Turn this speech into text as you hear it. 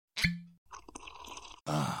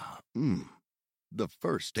The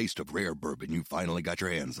first taste of rare bourbon you finally got your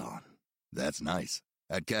hands on. That's nice.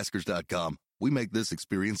 At Caskers.com, we make this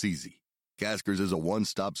experience easy. Caskers is a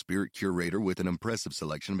one-stop spirit curator with an impressive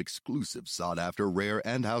selection of exclusive, sought-after, rare,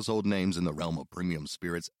 and household names in the realm of premium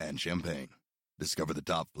spirits and champagne. Discover the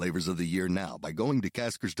top flavors of the year now by going to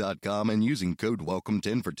Caskers.com and using code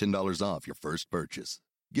WELCOME10 for $10 off your first purchase.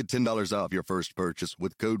 Get $10 off your first purchase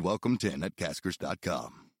with code WELCOME10 at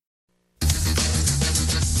Caskers.com.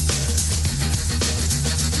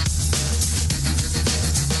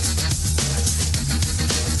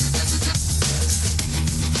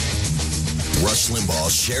 Rush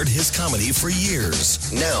Limbaugh shared his comedy for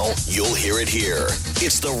years. Now you'll hear it here.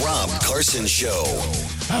 It's the Rob Carson Show.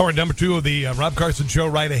 Hour number 2 of the Rob Carson Show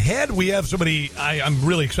right ahead. We have somebody, I'm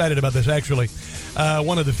really excited about this actually.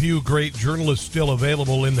 One of the few great journalists still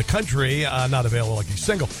available in the country, not available like he's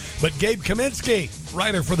single, but Gabe Kaminsky,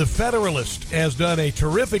 writer for The Federalist, has done a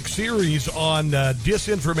terrific series on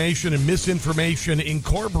disinformation and misinformation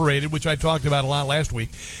incorporated, which I talked about a lot last week.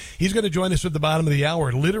 He's going to join us at the bottom of the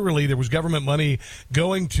hour. Literally, there was government money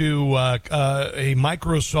going to a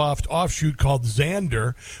Microsoft offshoot called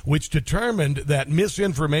Xandr, which determined that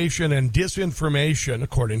misinformation and disinformation,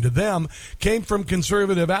 according to them, came from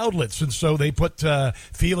conservative outlets. And so they put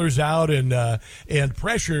feelers out and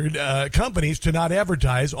pressured companies to not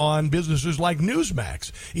advertise on businesses like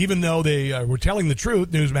Newsmax. Even though they were telling the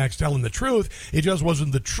truth, Newsmax telling the truth, it just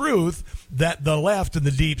wasn't the truth that the left and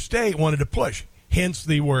the deep state wanted to push. Hence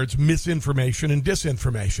the words misinformation and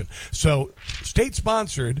disinformation. So,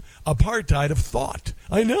 state-sponsored apartheid of thought.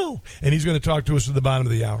 I know. And he's going to talk to us at the bottom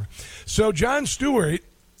of the hour. So, Jon Stewart,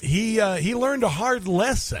 he learned a hard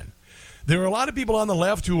lesson. There are a lot of people on the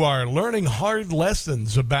left who are learning hard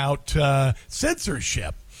lessons about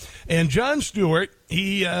censorship. And Jon Stewart,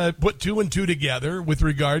 he put 2 and 2 together with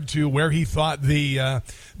regard to where he thought the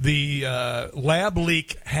lab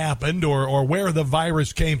leak happened or where the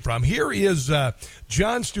virus came from. Here is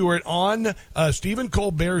Jon Stewart on Stephen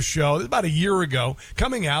Colbert's show about a year ago,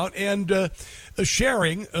 coming out and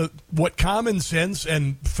sharing what common sense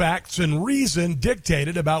and facts and reason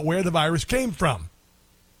dictated about where the virus came from.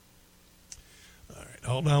 All right,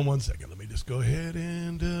 hold on one second. Let me just go ahead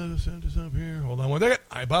and send this up here. Hold on one second.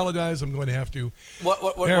 I apologize. I'm going to have to.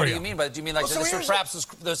 What do you mean by that? Do you mean like perhaps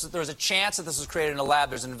there's a chance that this was created in a lab?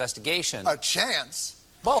 There's an investigation. A chance?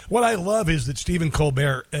 What I love is that Stephen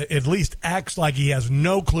Colbert at least acts like he has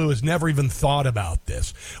no clue, has never even thought about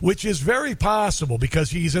this, which is very possible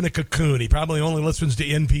because he's in a cocoon. He probably only listens to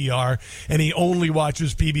NPR, and he only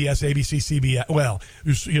watches PBS, ABC, CBS. Well,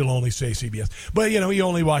 you'll only say CBS. But, he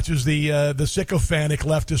only watches the sycophantic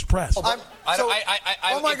leftist press. Oh my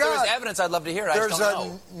if God. there's evidence, I'd love to hear it. There's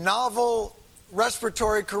a novel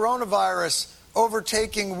respiratory coronavirus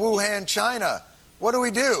overtaking Wuhan, China. What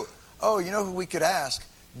do? Oh, you know who we could ask?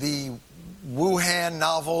 The Wuhan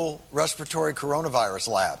novel respiratory coronavirus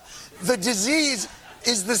lab. The disease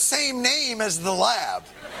is the same name as the lab.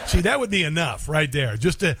 See, that would be enough right there,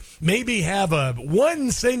 just to maybe have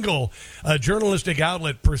one single journalistic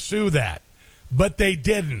outlet pursue that, but they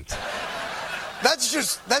didn't. That's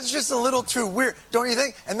just a little too weird, don't you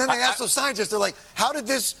think? And then they ask those scientists, they're like, how did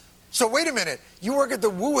this... So wait a minute, you work at the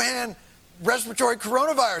Wuhan respiratory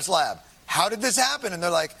coronavirus lab. How did this happen? And they're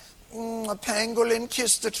like... a pangolin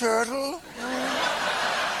kissed a turtle?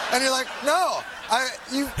 And you're like, no.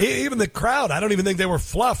 Even the crowd, I don't even think they were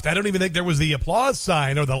fluffed. I don't even think there was the applause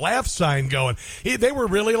sign or the laugh sign going. They were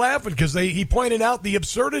really laughing because he pointed out the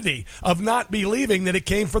absurdity of not believing that it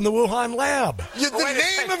came from the Wuhan lab. The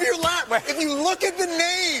name of your lab. If you look at the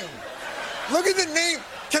name.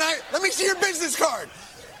 Let me see your business card.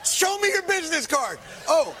 Show me your business card.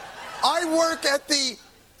 Oh, I work at the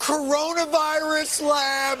coronavirus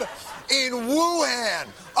lab in Wuhan.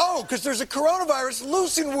 Oh, because there's a coronavirus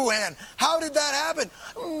loose in Wuhan. How did that happen?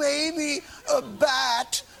 Maybe a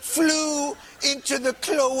bat flew into the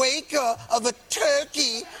cloaca of a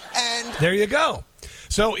turkey and... There you go.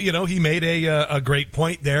 So, he made a great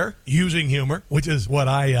point there, using humor, which is what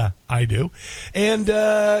I do. And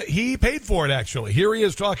he paid for it, actually. Here he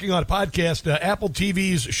is talking on a podcast, Apple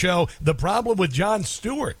TV's show, The Problem with Jon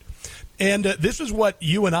Stewart. And this is what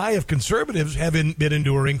you and I, as conservatives, have been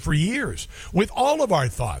enduring for years. With all of our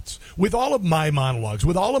thoughts, with all of my monologues,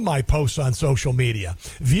 with all of my posts on social media,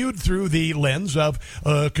 viewed through the lens of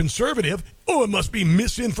conservative, it must be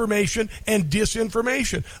misinformation and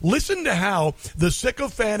disinformation. Listen to how the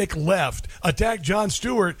sycophantic left attacked Jon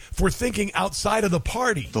Stewart for thinking outside of the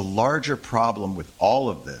party. The larger problem with all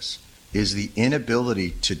of this is the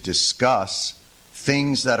inability to discuss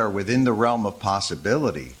things that are within the realm of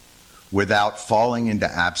possibility without falling into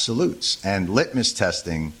absolutes and litmus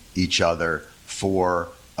testing each other for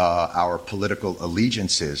our political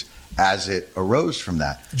allegiances as it arose from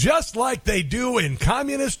that. Just like they do in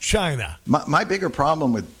communist China. My bigger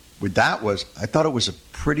problem with that was I thought it was a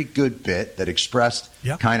pretty good bit that expressed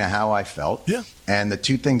kind of how I felt. Yeah. And the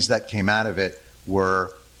two things that came out of it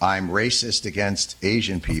were I'm racist against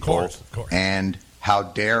Asian people, of course. And how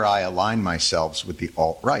dare I align myself with the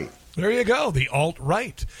alt-right. There you go, the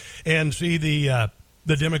alt-right. And see, the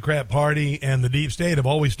Democrat Party and the deep state have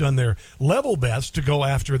always done their level best to go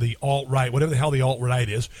after the alt-right, whatever the hell the alt-right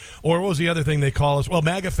is. Or what was the other thing they call us? Well,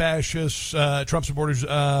 MAGA fascists, Trump supporters,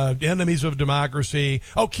 enemies of democracy.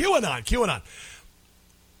 Oh, QAnon.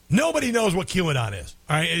 Nobody knows what QAnon is.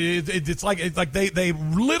 All right? It's like they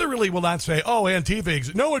literally will not say, oh,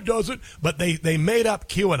 Antifa. No, it doesn't. But they made up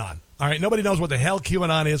QAnon. All right, nobody knows what the hell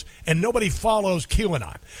QAnon is, and nobody follows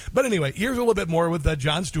QAnon. But anyway, here's a little bit more with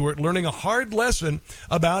Jon Stewart learning a hard lesson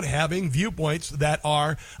about having viewpoints that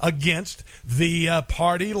are against the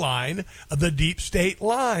party line, the deep state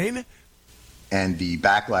line. And the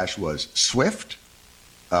backlash was swift,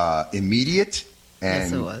 immediate,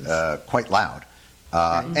 and quite loud.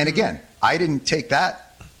 And again, I didn't take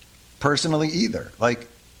that personally either. Like,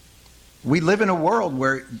 we live in a world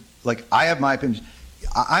where, like, I have my opinion.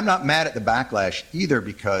 I'm not mad at the backlash either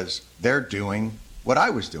because they're doing what I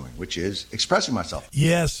was doing, which is expressing myself.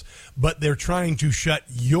 Yes, but they're trying to shut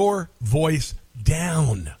your voice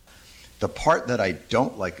down. The part that I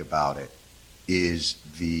don't like about it is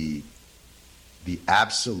the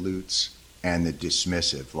absolutes and the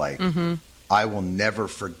dismissive. Like, I will never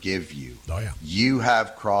forgive you. Oh, yeah. You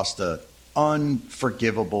have crossed a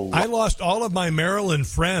unforgivable line. I lost all of my Maryland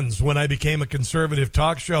friends when I became a conservative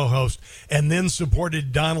talk show host and then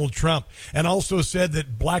supported Donald Trump and also said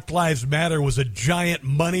that Black Lives Matter was a giant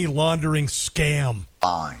money laundering scam.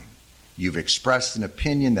 Fine. You've expressed an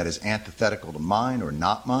opinion that is antithetical to mine or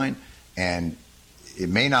not mine, and it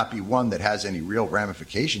may not be one that has any real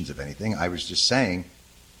ramifications of anything. I was just saying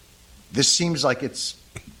this seems like it's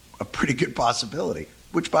a pretty good possibility,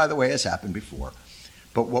 which, by the way, has happened before.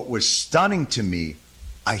 But what was stunning to me,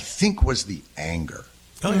 I think, was the anger.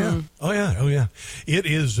 Oh, yeah. Oh, yeah. It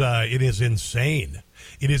is insane.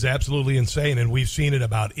 It is absolutely insane. And we've seen it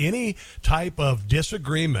about any type of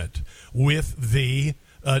disagreement with the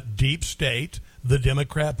deep state, the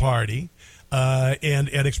Democrat Party, and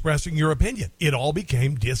expressing your opinion. It all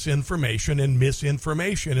became disinformation and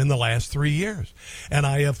misinformation in the last 3 years. And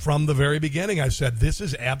I have, from the very beginning, I've said this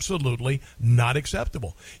is absolutely not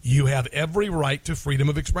acceptable. You have every right to freedom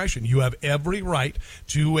of expression. You have every right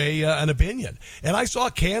to an opinion. And I saw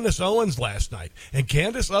Candace Owens last night, and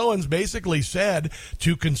Candace Owens basically said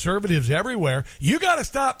to conservatives everywhere, you got to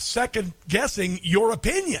stop second-guessing your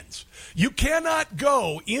opinions. You cannot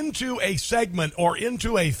go into a segment or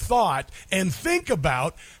into a thought and think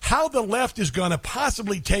about how the left is going to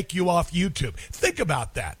possibly take you off YouTube. Think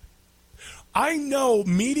about that. I know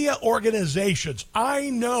media organizations, I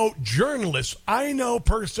know journalists, I know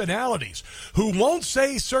personalities who won't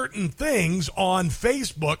say certain things on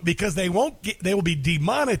Facebook because they will be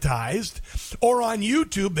demonetized, or on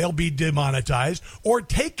YouTube they'll be demonetized or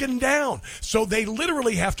taken down. So they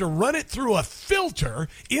literally have to run it through a filter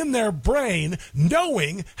in their brain,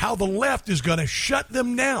 knowing how the left is going to shut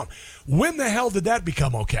them down. When the hell did that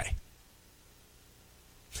become okay?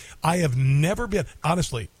 I have never been,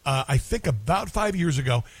 honestly, I think about 5 years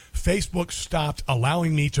ago, Facebook stopped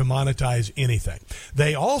allowing me to monetize anything.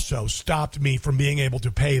 They also stopped me from being able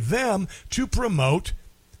to pay them to promote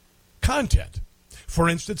content. For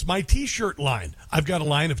instance, my T-shirt line. I've got a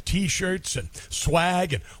line of T-shirts and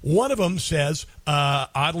swag, and one of them says,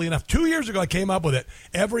 oddly enough, 2 years ago I came up with it,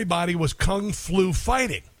 everybody was Kung Flu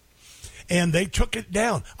fighting. And they took it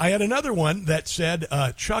down. I had another one that said,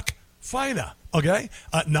 Chuck Fina. Okay,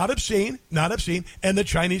 not obscene, and the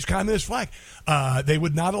Chinese Communist flag. They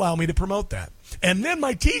would not allow me to promote that. And then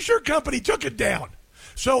my T-shirt company took it down.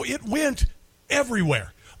 So it went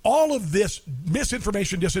everywhere. All of this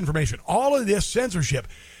misinformation, disinformation, all of this censorship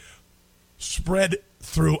spread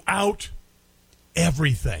throughout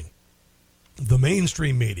everything. The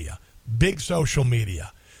mainstream media, big social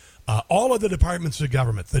media, all of the departments of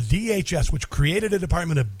government, the DHS, which created a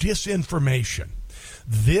department of disinformation.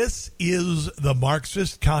 This is the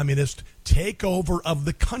Marxist communist takeover of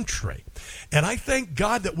the country. And I thank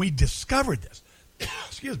God that we discovered this.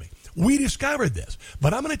 Excuse me. We discovered this.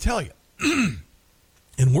 But I'm going to tell you,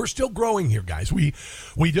 and we're still growing here, guys. We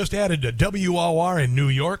just added a WOR in New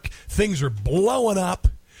York. Things are blowing up.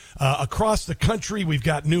 across the country. We've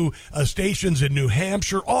got new stations in New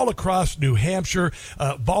Hampshire, all across New Hampshire,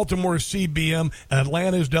 Baltimore CBM,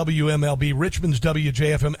 Atlanta's WMLB, Richmond's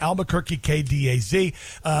WJFM, Albuquerque KDAZ,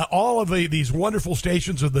 all of these wonderful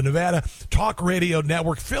stations of the Nevada Talk Radio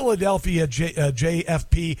Network, Philadelphia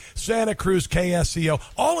JFP, Santa Cruz KSCO.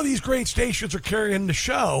 All of these great stations are carrying the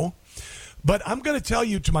show. But I'm going to tell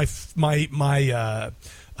you, to my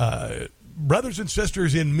brothers and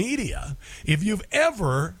sisters in media, if you've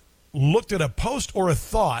ever looked at a post or a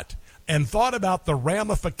thought and thought about the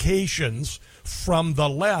ramifications from the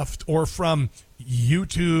left or from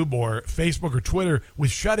YouTube or Facebook or Twitter with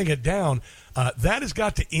shutting it down, that has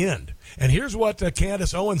got to end. And here's what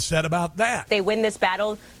Candace Owens said about that. They win this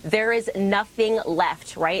battle, there is nothing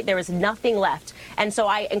left, right? There is nothing left. And so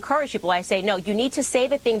I encourage people, I say, no, you need to say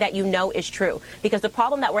the thing that you know is true. Because the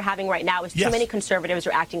problem that we're having right now is too many conservatives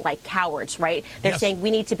are acting like cowards, right? They're saying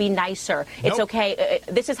we need to be nicer. It's okay.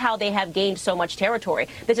 This is how they have gained so much territory.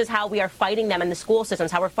 This is how we are fighting them in the school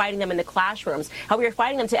systems, how we're fighting them in the classrooms, how we are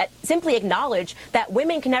fighting them to simply acknowledge that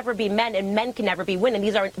women can never be men and men can never be women.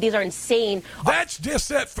 These are insane. That's just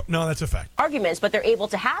that. No, that's a fact. Arguments, but they're able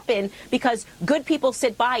to happen because good people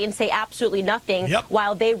sit by and say absolutely nothing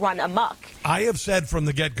while they run amok. I have said from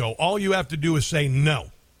the get-go, all you have to do is say no.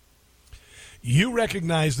 You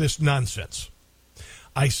recognize this nonsense.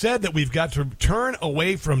 I said that we've got to turn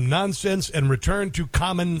away from nonsense and return to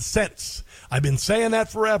common sense. I've been saying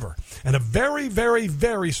that forever. And a very, very,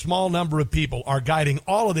 very small number of people are guiding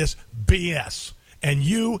all of this BS. And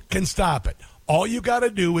you can stop it. All you got to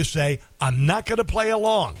do is say, I'm not going to play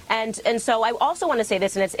along. And so I also want to say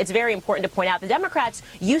this, and it's very important to point out, the Democrats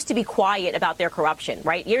used to be quiet about their corruption,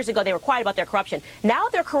 right? Years ago, they were quiet about their corruption. Now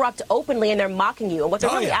they're corrupt openly, and they're mocking you. And what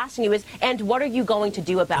they're really asking you is, and what are you going to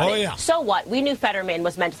do about it? So what? We knew Fetterman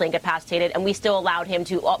was mentally incapacitated, and we still allowed him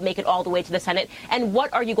to make it all the way to the Senate. And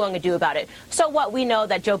what are you going to do about it? So what? We know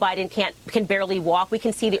that Joe Biden can barely walk. We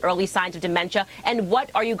can see the early signs of dementia. And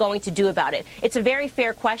what are you going to do about it? It's a very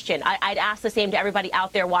fair question. I'd ask the same to everybody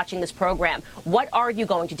out there watching this program. What are you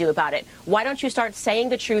going to do about it? Why don't you start saying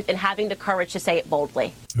the truth and having the courage to say it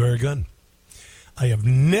boldly? Very good. I have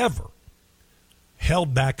never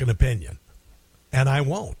held back an opinion, and I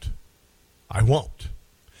won't. I won't.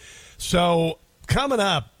 So coming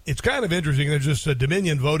up, it's kind of interesting. There's just a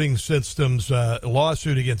Dominion Voting Systems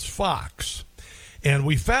lawsuit against Fox. And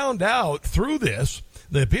we found out through this,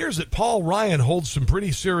 it appears that Paul Ryan holds some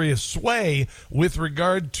pretty serious sway with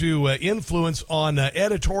regard to influence on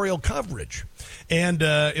editorial coverage. And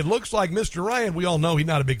it looks like Mr. Ryan, we all know he's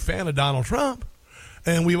not a big fan of Donald Trump.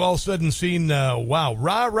 And we've all of a sudden seen, rah,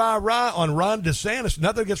 rah, rah on Ron DeSantis.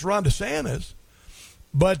 Nothing against Ron DeSantis.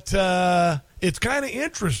 But it's kind of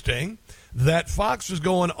interesting that Fox is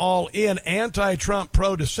going all in anti-Trump,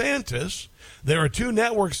 pro-DeSantis. There are two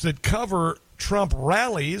networks that cover Trump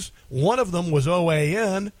rallies. One of them was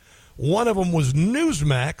OAN. One of them was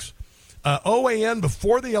Newsmax. OAN,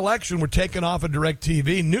 before the election, were taken off of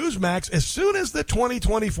DirecTV. Newsmax, as soon as the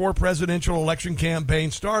 2024 presidential election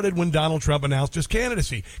campaign started, when Donald Trump announced his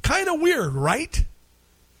candidacy. Kind of weird, right?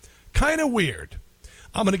 Kind of weird.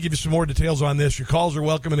 I'm going to give you some more details on this. Your calls are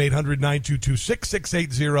welcome at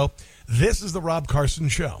 800-922-6680. This is the Rob Carson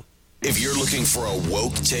Show. If you're looking for a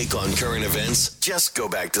woke take on current events, just go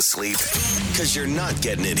back to sleep, because you're not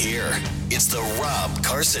getting it here. It's the Rob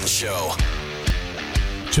Carson Show.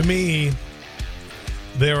 To me,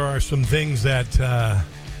 there are some things that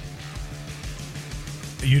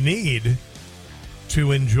you need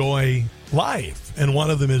to enjoy life, and one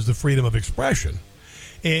of them is the freedom of expression.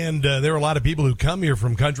 And there are a lot of people who come here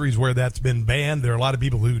from countries where that's been banned. There are a lot of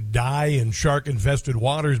people who die in shark-infested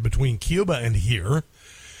waters between Cuba and here,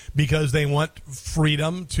 because they want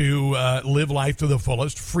freedom to live life to the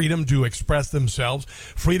fullest, freedom to express themselves,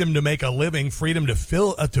 freedom to make a living, freedom to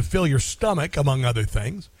fill your stomach, among other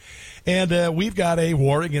things. And we've got a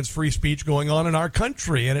war against free speech going on in our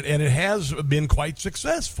country, and it has been quite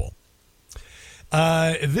successful.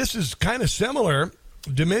 This is kind of similar.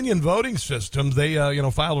 Dominion Voting Systems, they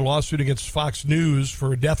filed a lawsuit against Fox News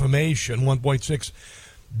for defamation, $1.6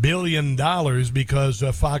 billion, because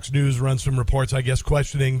Fox News runs some reports, I guess,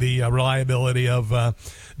 questioning the reliability of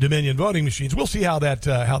Dominion voting machines. We'll see how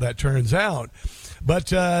that turns out. But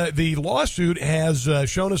the lawsuit has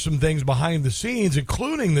shown us some things behind the scenes,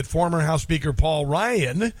 including that former House Speaker Paul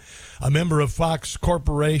Ryan, a member of Fox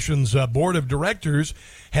Corporation's board of directors,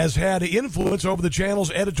 has had influence over the channel's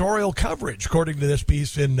editorial coverage, according to this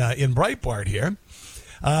piece in Breitbart here.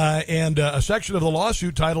 And a section of the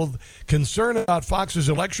lawsuit titled "Concern About Fox's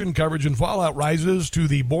Election Coverage and Fallout Rises to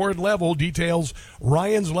the Board Level" details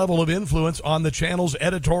Ryan's level of influence on the channel's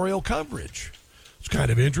editorial coverage. It's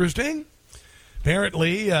kind of interesting.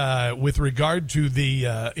 Apparently, with regard to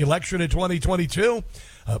the election in 2022,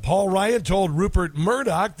 Paul Ryan told Rupert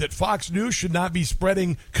Murdoch that Fox News should not be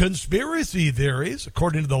spreading conspiracy theories.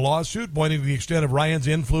 According to the lawsuit, pointing to the extent of Ryan's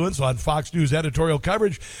influence on Fox News editorial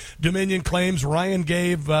coverage, Dominion claims Ryan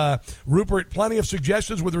gave Rupert plenty of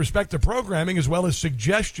suggestions with respect to programming, as well as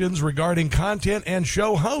suggestions regarding content and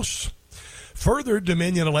show hosts. Further,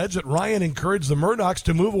 Dominion alleged that Ryan encouraged the Murdochs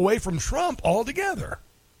to move away from Trump altogether.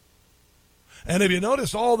 And have you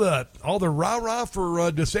noticed all the rah-rah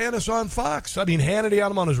for DeSantis on Fox? I mean, Hannity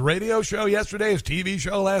had him on his radio show yesterday, his TV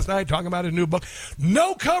show last night, talking about his new book.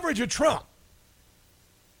 No coverage of Trump.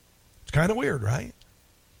 It's kind of weird, right?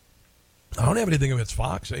 I don't have anything against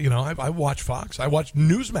Fox. You know, I watch Fox. I watch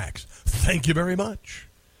Newsmax. Thank you very much.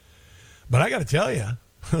 But I got to tell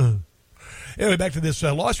you... Anyway, back to this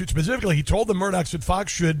lawsuit. Specifically, he told the Murdochs that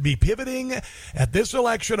Fox should be pivoting at this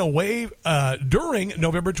election away during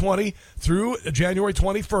November 20 through January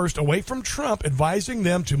 21st, away from Trump, advising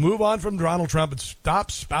them to move on from Donald Trump and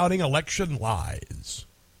stop spouting election lies.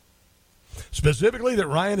 Specifically, that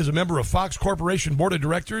Ryan is a member of Fox Corporation Board of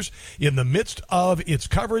Directors in the midst of its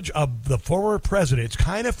coverage of the former president. It's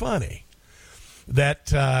kind of funny that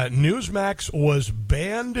Newsmax was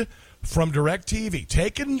banned from DirecTV,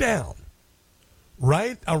 taken down,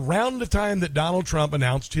 right around the time that Donald Trump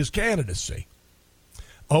announced his candidacy.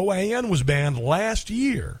 OAN was banned last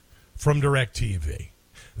year from DirecTV.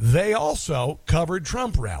 They also covered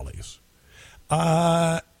Trump rallies.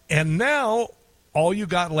 And now all you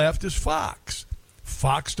got left is Fox.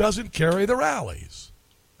 Fox doesn't carry the rallies.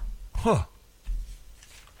 Huh.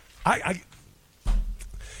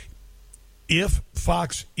 If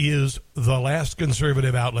Fox is the last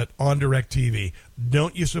conservative outlet on DirecTV,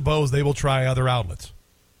 don't you suppose they will try other outlets?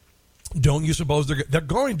 Don't you suppose they're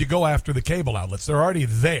going to go after the cable outlets? They're already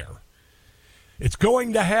there. It's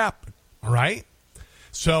going to happen, all right?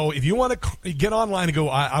 So if you want to get online and go,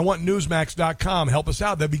 I want Newsmax.com, help us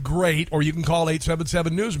out, that'd be great. Or you can call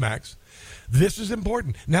 877-NEWSMAX. This is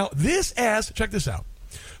important. Now, check this out.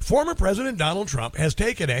 Former President Donald Trump has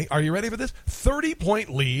taken are you ready for this, 30-point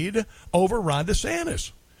lead over Ron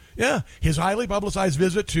DeSantis. Yeah, his highly publicized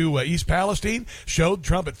visit to East Palestine showed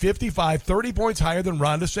Trump at 55, 30 points higher than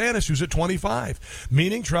Ron DeSantis, who's at 25,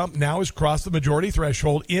 meaning Trump now has crossed the majority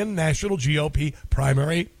threshold in national GOP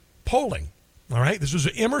primary polling. All right, this is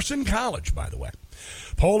at Emerson College, by the way.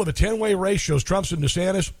 Poll of a 10-way race shows Trump and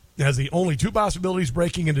DeSantis has the only two possibilities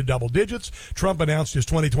breaking into double digits. Trump announced his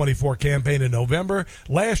 2024 campaign in November.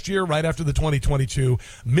 Last year, right after the 2022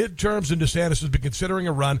 midterms, and DeSantis has been considering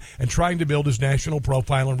a run and trying to build his national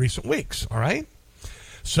profile in recent weeks. All right?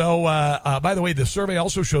 So, by the way, the survey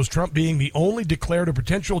also shows Trump being the only declared or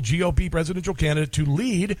potential GOP presidential candidate to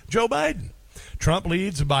lead Joe Biden. Trump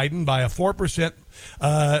leads Biden by a 4%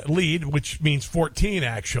 lead, which means 14,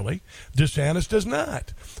 actually. DeSantis does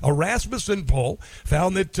not. A Rasmussen poll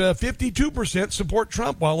found that 52% support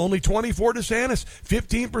Trump, while only 24% DeSantis.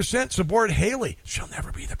 15% support Haley. She'll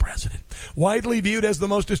never be the president. Widely viewed as the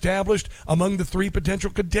most established among the three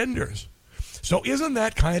potential contenders. So isn't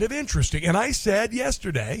that kind of interesting? And I said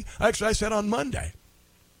yesterday, actually I said on Monday,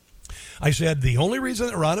 I said the only reason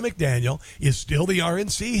that Ronna McDaniel is still the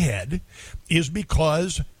RNC head is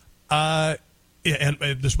because, and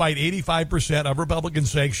despite 85% of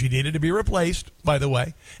Republicans saying she needed to be replaced, by the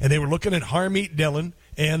way, and they were looking at Harmeet Dillon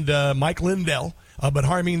and Mike Lindell, but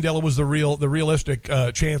Harmeet Dillon was the realistic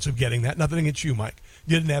chance of getting that. Nothing against you, Mike.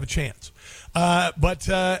 You didn't have a chance. But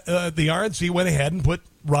the RNC went ahead and put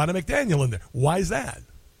Ronna McDaniel in there. Why is that?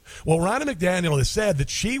 Well, Ronna McDaniel has said that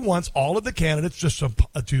she wants all of the candidates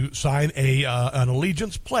to sign an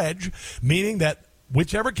allegiance pledge, meaning that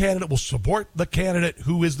whichever candidate will support the candidate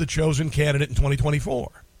who is the chosen candidate in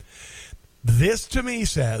 2024. This, to me,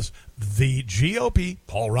 says the GOP,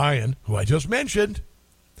 Paul Ryan, who I just mentioned,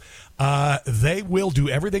 they will do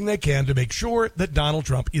everything they can to make sure that Donald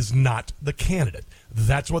Trump is not the candidate.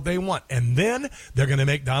 That's what they want. And then they're going to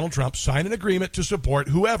make Donald Trump sign an agreement to support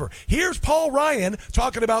whoever. Here's Paul Ryan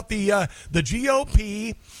talking about the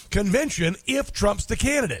GOP convention if Trump's the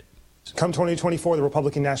candidate. Come 2024, the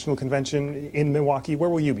Republican National Convention in Milwaukee, where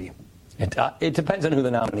will you be? It depends on who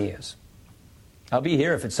the nominee is. I'll be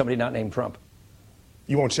here if it's somebody not named Trump.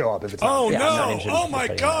 You won't show up if it's not. No. Oh, my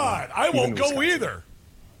God. I won't go either.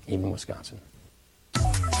 Even Wisconsin.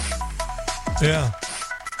 Yeah.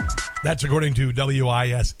 That's according to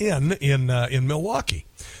WISN in Milwaukee.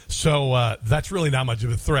 So that's really not much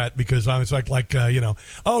of a threat because it's like Jeffrey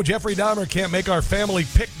Dahmer can't make our family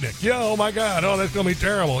picnic. Oh, my God. Oh, that's going to be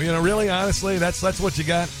terrible. Really, honestly, that's what you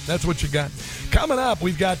got. That's what you got. Coming up,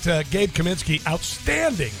 we've got Gabe Kaminsky,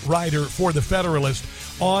 outstanding writer for The Federalist,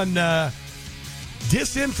 on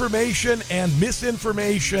Disinformation and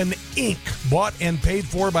Misinformation, Inc., bought and paid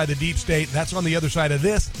for by the deep state. That's on the other side of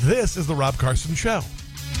this. This is The Rob Carson Show.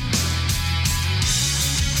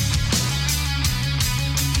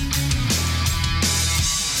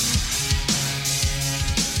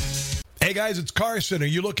 Hey guys, it's Carson. Are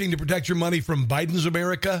you looking to protect your money from Biden's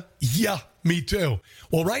America? Yeah, me too.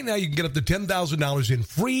 Well, right now you can get up to $10,000 in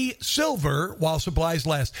free silver while supplies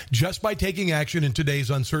last, just by taking action in today's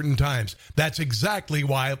uncertain times. That's exactly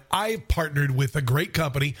why I've partnered with a great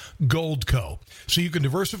company, Goldco. So you can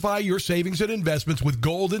diversify your savings and investments with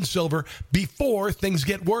gold and silver before things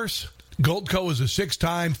get worse. Goldco is a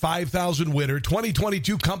 6-time 5,000 winner,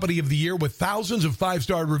 2022 Company of the Year with thousands of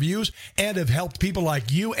 5-star reviews, and have helped people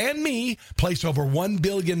like you and me place over $1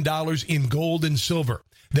 billion in gold and silver.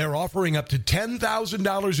 They're offering up to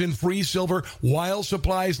 $10,000 in free silver while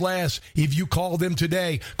supplies last. If you call them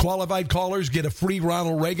today, qualified callers get a free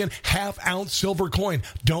Ronald Reagan half-ounce silver coin.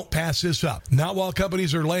 Don't pass this up. Not while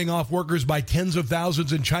companies are laying off workers by tens of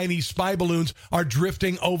thousands and Chinese spy balloons are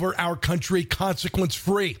drifting over our country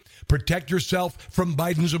consequence-free. Protect yourself from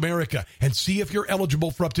Biden's America and see if you're eligible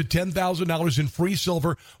for up to $10,000 in free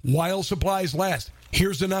silver while supplies last.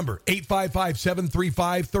 Here's the number,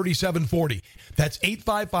 855-735-3740. That's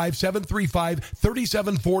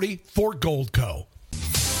 855-735-3740 for Goldco.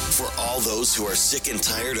 For all those who are sick and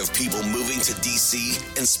tired of people moving to D.C.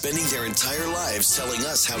 and spending their entire lives telling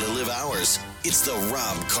us how to live ours, it's the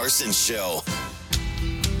Rob Carson Show.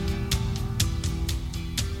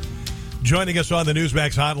 Joining us on the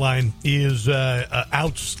Newsmax hotline is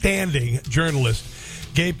outstanding journalist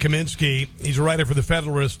Gabe Kaminsky. He's a writer for The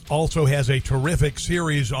Federalist, also has a terrific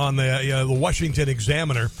series on the Washington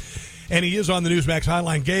Examiner, and he is on the Newsmax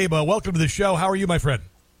hotline. Gabe, welcome to the show. How are you, my friend?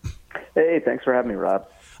 Hey, thanks for having me, Rob.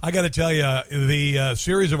 I got to tell you, the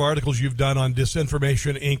series of articles you've done on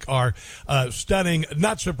Disinformation, Inc. are stunning,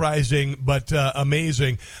 not surprising, but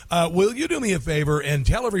amazing. Will you do me a favor and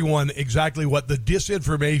tell everyone exactly what the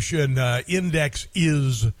Disinformation Index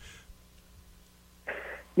is?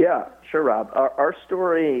 Yeah, sure, Rob. Our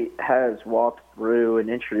story has walked through and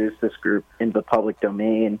introduced this group into the public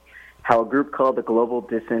domain, how a group called the Global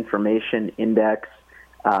Disinformation Index,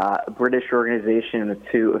 a British organization and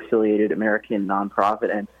 2 affiliated American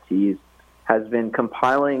nonprofit entities, has been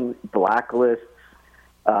compiling blacklists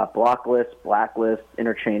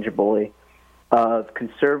interchangeably, of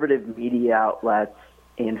conservative media outlets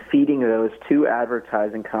and feeding those to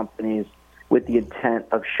advertising companies with the intent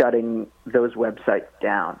of shutting those websites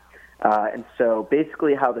down. And so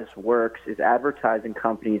basically how this works is advertising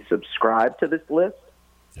companies subscribe to this list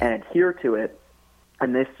and adhere to it,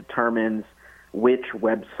 and this determines which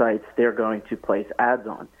websites they're going to place ads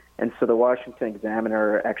on. And so the Washington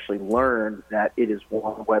Examiner actually learned that it is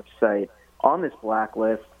one website on this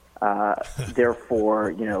blacklist,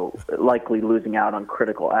 therefore, likely losing out on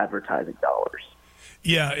critical advertising dollars.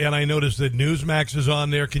 Yeah, and I noticed that Newsmax is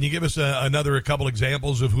on there. Can you give us a couple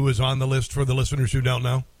examples of who is on the list for the listeners who don't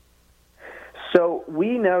know? So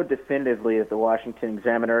we know definitively that the Washington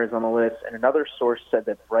Examiner is on the list, and another source said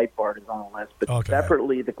that Breitbart is on the list. But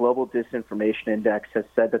separately, the Global Disinformation Index has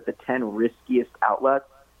said that the 10 riskiest outlets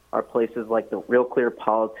are places like the Real Clear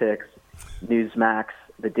Politics, Newsmax,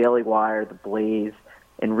 the Daily Wire, the Blaze,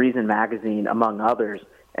 and Reason Magazine, among others.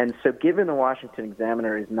 And so given the Washington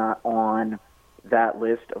Examiner is not on that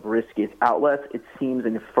list of riskiest outlets, it seems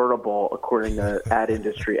inferable, according to ad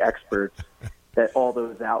industry experts, that all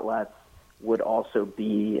those outlets would also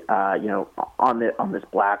be, on this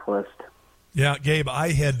blacklist. Yeah, Gabe,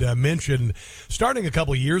 I had mentioned, starting a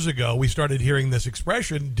couple of years ago, we started hearing this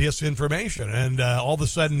expression, disinformation, and all of a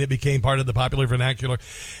sudden it became part of the popular vernacular,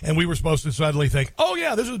 and we were supposed to suddenly think, oh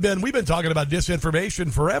yeah, we've been talking about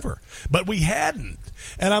disinformation forever, but we hadn't.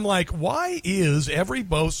 And I'm like, why is every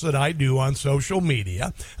post that I do on social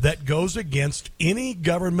media that goes against any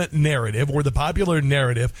government narrative or the popular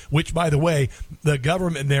narrative, which, by the way, the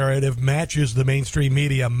government narrative matches the mainstream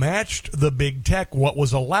media, matched the big tech, what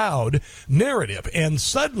was allowed narrative, and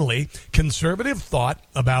suddenly conservative thought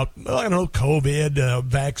about COVID,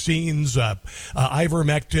 vaccines,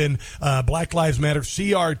 ivermectin, Black Lives Matter,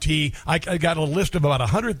 CRT. I got a list of about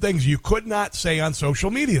 100 things you could not say on social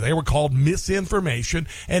media. They were called misinformation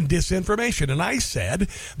and disinformation, and I said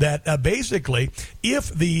that basically, if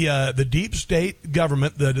the deep state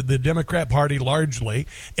government, the Democrat Party largely,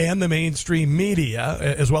 and the mainstream media,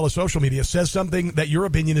 as well as social media, says something that your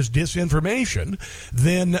opinion is disinformation,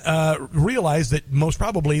 then realize that most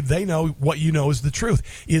probably they know what you know is the truth.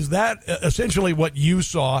 Is that essentially what you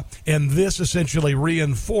saw, and this essentially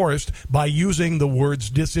reinforced by using the words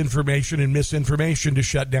disinformation and misinformation to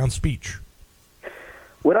shut down speech?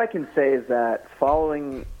 What I can say is that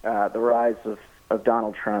following the rise of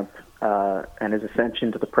Donald Trump and his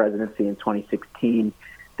ascension to the presidency in 2016,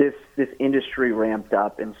 this industry ramped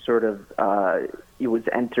up and sort of it was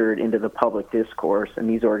entered into the public discourse, and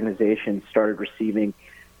these organizations started receiving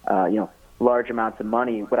large amounts of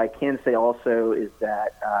money. What I can say also is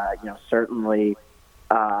that certainly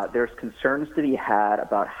there's concerns to be had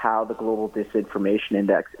about how the Global Disinformation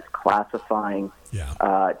Index is classifying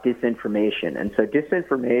disinformation. And so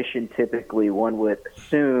disinformation, typically one would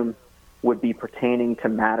assume, would be pertaining to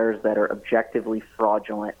matters that are objectively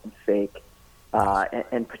fraudulent and fake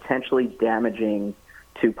and potentially damaging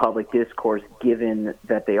to public discourse, given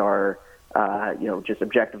that they are just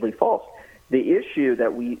objectively false. The issue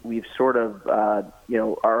that we've sort of,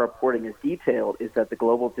 our reporting is detailed is that the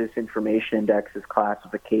Global Disinformation Index's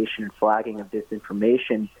classification and flagging of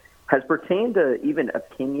disinformation has pertained to even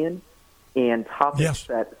opinion and topics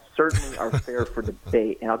that certainly are fair for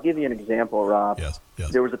debate. And I'll give you an example, Rob. Yes.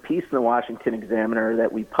 There was a piece in the Washington Examiner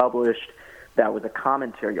that we published that was a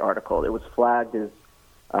commentary article. It was flagged as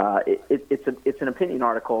it's an opinion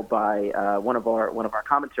article by one of our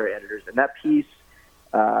commentary editors, and that piece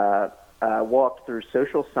walked through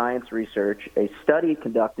social science research, a study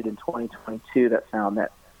conducted in 2022 that found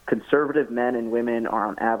that conservative men and women are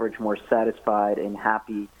on average more satisfied and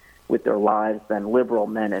happy with their lives than liberal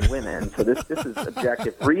men and women. So this is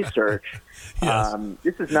objective research. Yes.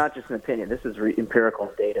 This is not just an opinion. This is empirical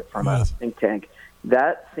data from a think tank.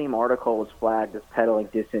 That same article was flagged as peddling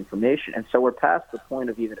disinformation. And so we're past the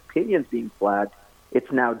point of even opinions being flagged.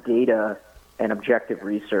 It's now data and objective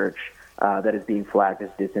research that is being flagged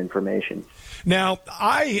as disinformation. Now,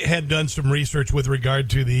 I had done some research with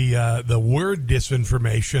regard to the word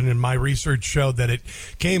disinformation, and my research showed that it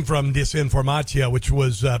came from disinformatia, which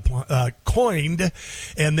was coined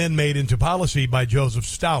and then made into policy by Joseph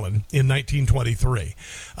Stalin in 1923.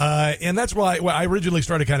 And that's why I originally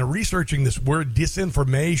started kind of researching this word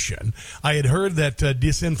disinformation. I had heard that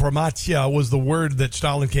disinformatia was the word that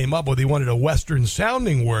Stalin came up with. He wanted a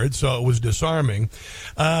Western-sounding word, so it was disarming.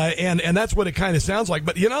 And that's what it kind of sounds like.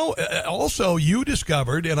 But, also you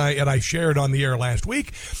discovered, and I shared on the air last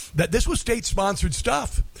week, that this was state-sponsored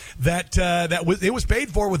stuff, that it was paid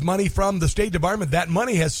for with money from the State Department. That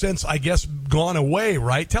money has since, I guess, gone away,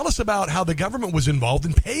 right? Tell us about how the government was involved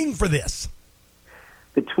in paying for this.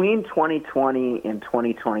 Between 2020 and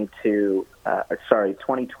 2022,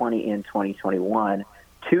 2020 and 2021,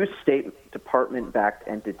 two State Department-backed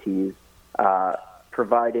entities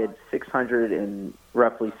provided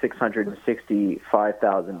roughly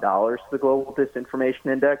 $665,000 to the Global Disinformation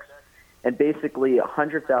Index, and basically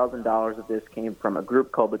 $100,000 of this came from a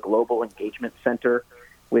group called the Global Engagement Center,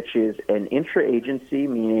 which is an intra-agency,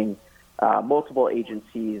 meaning multiple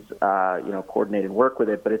agencies, coordinate and work with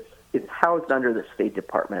it, but it's housed under the State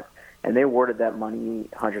Department, and they awarded that money,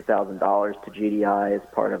 $100,000, to GDI as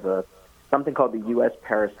part of something called the U.S.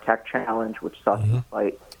 Paris Tech Challenge, which sought to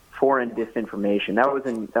fight foreign disinformation. That was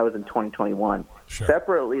in 2021. Sure.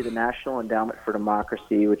 Separately, the National Endowment for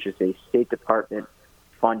Democracy, which is a State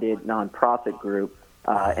Department-funded nonprofit group,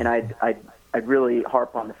 and I'd really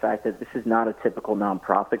harp on the fact that this is not a typical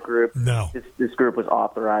nonprofit group. No. This group was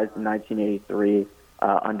authorized in 1983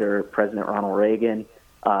 under President Ronald Reagan.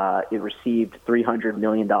 It received $300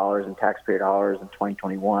 million in taxpayer dollars in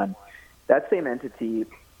 2021. That same entity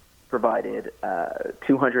provided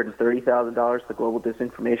 $230,000 to the Global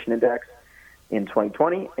Disinformation Index in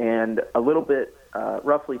 2020, and a little bit,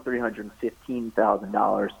 roughly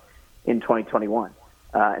 $315,000 in 2021.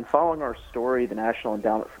 And following our story, the National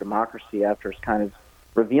Endowment for Democracy, after kind of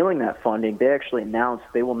revealing that funding, they actually announced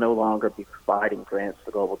they will no longer be providing grants to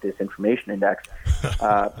the Global Disinformation Index.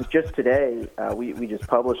 But just today, we just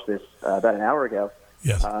published this about an hour ago.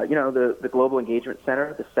 Yes. The Global Engagement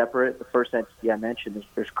Center, the first entity I mentioned,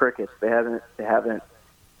 there's crickets. They haven't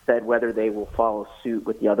said whether they will follow suit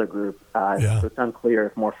with the other group. So it's unclear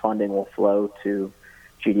if more funding will flow to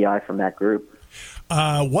GDI from that group.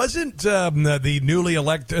 Wasn't the newly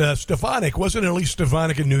elected Stefanik, wasn't at least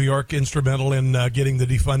Stefanik in New York instrumental in getting the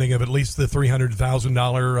defunding of at least the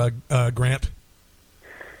 $300,000 grant?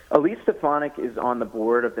 Elise Stefanik is on the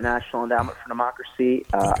board of the National Endowment for Democracy.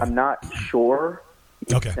 I'm not sure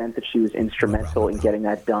the extent that she was instrumental in getting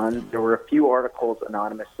that done. There were a few articles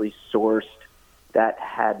anonymously sourced that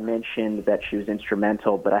had mentioned that she was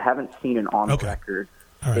instrumental, but I haven't seen an on-the-record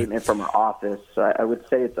statement from her office. So I would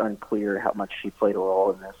say it's unclear how much she played a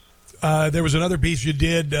role in this. There was another piece you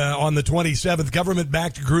did on the 27th.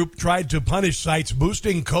 Government-backed group tried to punish sites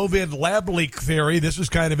boosting COVID lab leak theory. This is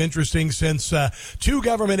kind of interesting since two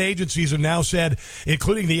government agencies have now said,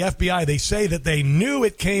 including the FBI, they say that they knew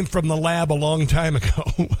it came from the lab a long time ago.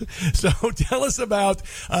 So tell us about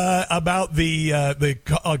the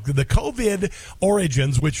COVID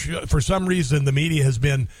origins, which for some reason the media has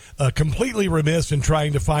been completely remiss in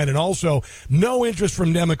trying to find, and also no interest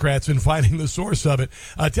from Democrats in finding the source of it.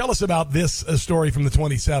 Tell us about this story from the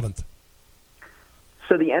 27th.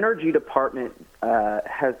 So the Energy Department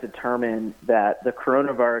has determined that the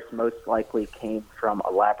coronavirus most likely came from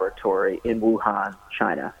a laboratory in Wuhan,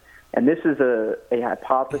 China. And this is a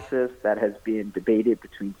hypothesis that has been debated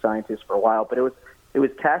between scientists for a while, but it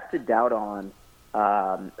was casted doubt upon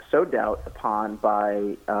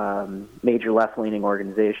by major left-leaning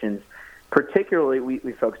organizations. Particularly,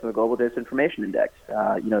 we focus on the Global Disinformation Index.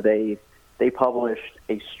 They published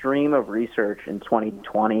a stream of research in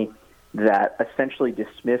 2020 that essentially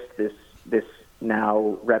dismissed this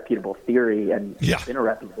now reputable theory, and it's been a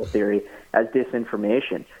reputable theory, as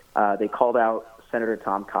disinformation. They called out Senator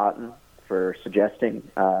Tom Cotton for suggesting,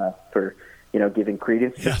 giving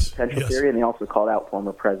credence to this potential theory, and they also called out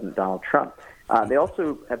former President Donald Trump. They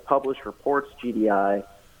also have published reports, GDI,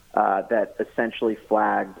 that essentially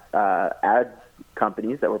flagged ad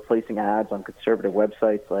companies that were placing ads on conservative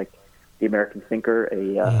websites like The American Thinker,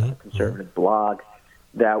 a conservative blog,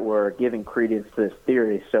 that were giving credence to this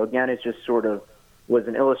theory. So again, it just sort of was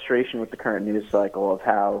an illustration with the current news cycle of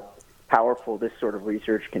how powerful this sort of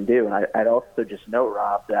research can do. And I'd also just note,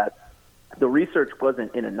 Rob, that the research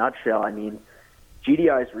wasn't in a nutshell. I mean,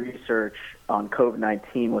 GDI's research on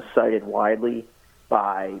COVID-19 was cited widely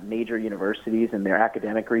by major universities in their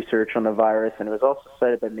academic research on the virus, and it was also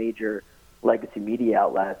cited by major legacy media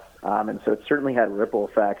outlets. And so it certainly had ripple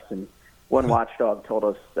effects. And one watchdog told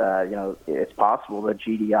us, it's possible that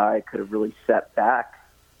GDI could have really set back,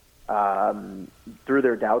 through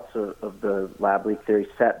their doubts of the lab leak theory,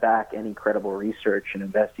 set back any credible research and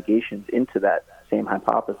investigations into that same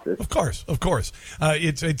hypothesis. Of course.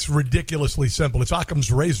 It's ridiculously simple. It's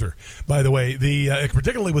Occam's razor, by the way.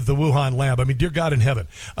 Particularly with the Wuhan lab. I mean, dear God in heaven,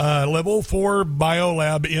 level 4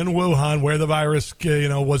 biolab in Wuhan, where the virus,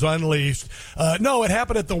 was unleashed. No, it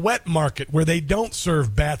happened at the wet market, where they don't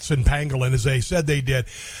serve bats and pangolin as they said they did.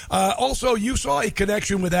 Also, you saw a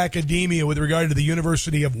connection with academia with regard to the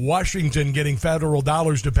University of Washington getting federal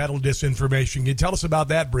dollars to peddle disinformation. Can you tell us about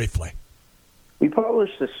that briefly? We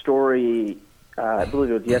published a story, I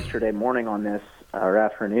believe it was yesterday morning on this, or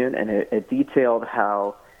afternoon, and it detailed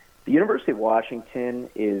how the University of Washington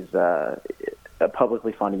is a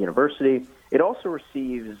publicly funded university. It also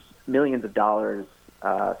receives millions of dollars.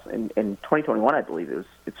 In 2021, I believe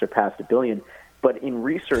it surpassed $1 billion. But in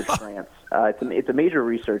research grants, it's a major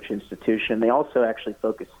research institution. They also actually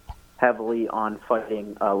focus heavily on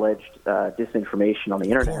fighting alleged disinformation on the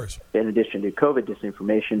internet, in addition to COVID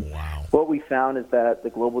disinformation. Wow. What we found is that the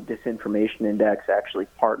Global Disinformation Index actually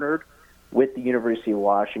partnered with the University of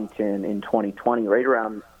Washington in 2020, right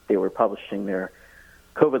around they were publishing their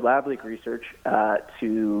COVID lab leak research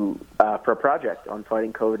for a project on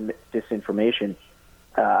fighting COVID disinformation.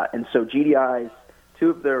 And so GDI's, two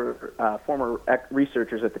of their former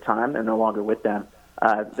researchers at the time, they're no longer with them,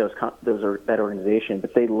 that organization,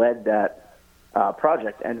 but they led that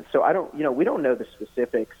project. And so we don't know the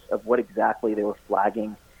specifics of what exactly they were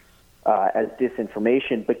flagging as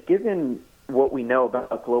disinformation, but given what we know about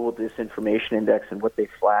a Global Disinformation Index and what they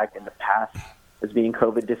flagged in the past as being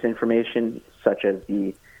COVID disinformation, such as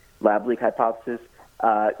the lab leak hypothesis,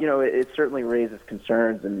 it certainly raises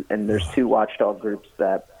concerns. And there's two watchdog groups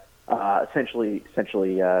that essentially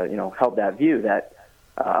held that view that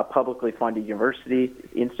a publicly funded university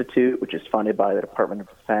institute, which is funded by the Department of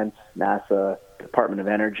Defense, NASA, Department of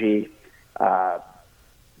Energy,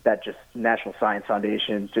 that just National Science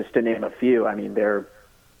Foundation, just to name a few. I mean, their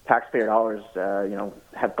taxpayer dollars,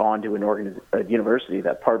 have gone to a university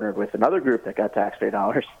that partnered with another group that got taxpayer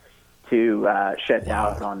dollars to shed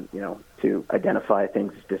doubt on, to identify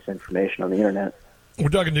things as disinformation on the internet. We're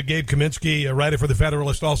talking to Gabe Kaminsky, a writer for The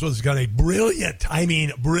Federalist, also has done a brilliant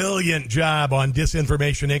job on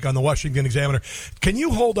Disinformation Inc. on the Washington Examiner. Can you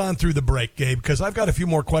hold on through the break, Gabe? Because I've got a few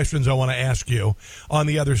more questions I want to ask you on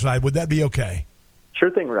the other side. Would that be okay? Sure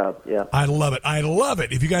thing, Rob. Yeah. I love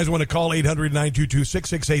it. If you guys want to call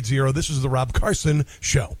 800-922-6680, this is the Rob Carson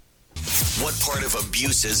Show. What part of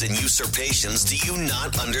abuses and usurpations do you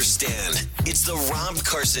not understand? It's the Rob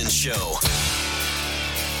Carson Show.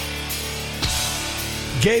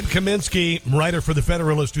 Gabe Kaminsky, writer for The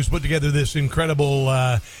Federalist, who's put together this incredible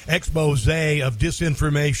expose of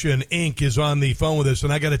Disinformation, Inc., is on the phone with us.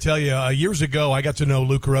 And I got to tell you, years ago, I got to know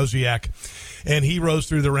Luke Rosiak, and he rose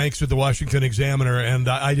through the ranks at the Washington Examiner, and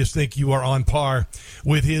I just think you are on par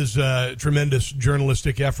with his tremendous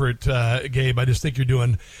journalistic effort, Gabe. I just think you're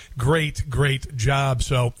doing great job.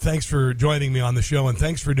 So thanks for joining me on the show, and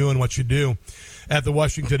thanks for doing what you do at the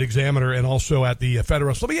Washington Examiner and also at the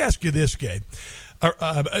Federalist. Let me ask you this, Gabe.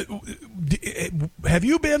 Have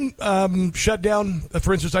you been shut down?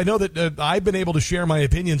 For instance, I know that I've been able to share my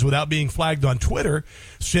opinions without being flagged on Twitter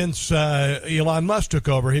since Elon Musk took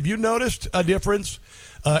over. Have you noticed a difference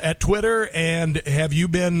at Twitter, and have you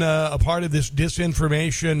been a part of this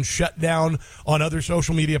disinformation shutdown on other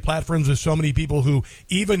social media platforms as so many people who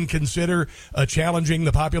even consider challenging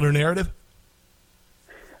the popular narrative?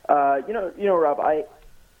 Rob,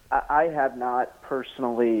 I have not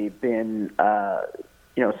personally been,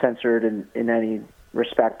 censored in any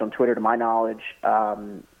respect on Twitter, to my knowledge.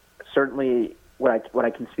 Certainly, what I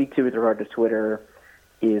can speak to with regard to Twitter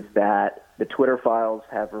is that the Twitter files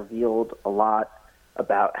have revealed a lot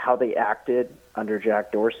about how they acted under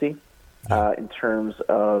Jack Dorsey in terms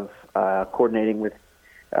of coordinating with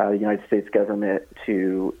the United States government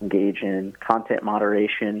to engage in content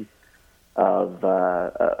moderation of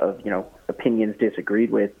opinions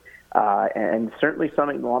disagreed with. And certainly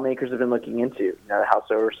something lawmakers have been looking into. The House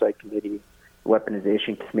Oversight Committee,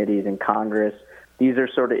 weaponization committees in Congress, these are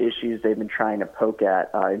sort of issues they've been trying to poke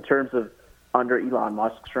at. In terms of under Elon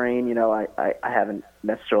Musk's reign, I haven't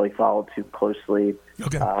necessarily followed too closely,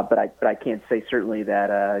 but I can't say certainly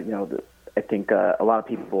that, I think a lot of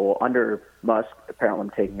people under Musk, apparently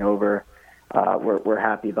taking over, we're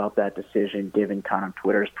happy about that decision given kind of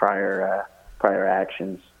Twitter's prior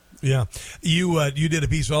actions. Yeah. You did a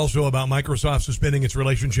piece also about Microsoft suspending its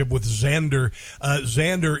relationship with Xandr.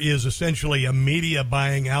 Xandr is essentially a media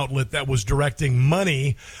buying outlet that was directing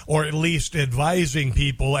money, or at least advising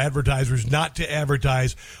people, advertisers, not to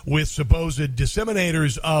advertise with supposed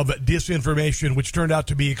disseminators of disinformation, which turned out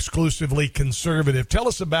to be exclusively conservative. Tell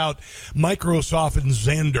us about Microsoft and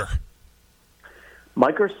Xandr.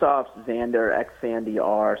 Microsoft's Xandr,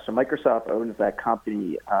 ex-Xandr. So Microsoft owns that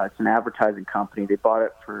company. It's an advertising company. They bought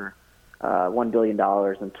it for $1 billion in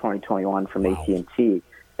 2021 from AT&T.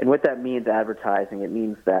 And what that means, advertising, it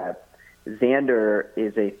means that Xandr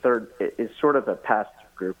is sort of a pass-through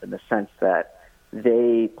group in the sense that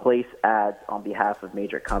they place ads on behalf of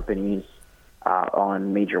major companies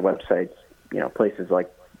on major websites, places like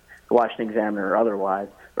the Washington Examiner or otherwise,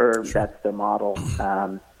 or that's the model.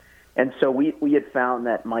 And so we had found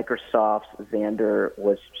that Microsoft's Xandr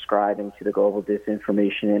was subscribing to the Global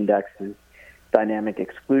Disinformation Index's dynamic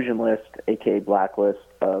exclusion list, aka blacklist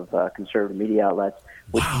of conservative media outlets,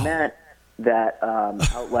 which meant that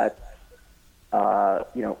outlets, or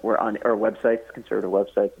websites, conservative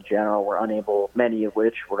websites in general, were unable, many of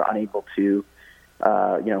which were unable to,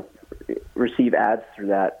 receive ads through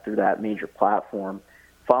that major platform.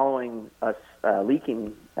 Following us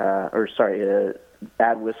leaking,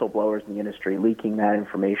 ad whistleblowers in the industry leaking that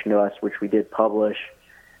information to us, which we did publish,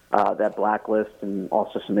 that blacklist, and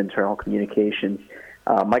also some internal communications.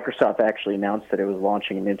 Microsoft actually announced that it was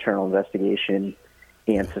launching an internal investigation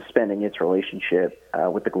and suspending its relationship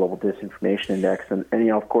with the Global Disinformation Index.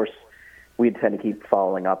 And of course, we intend to keep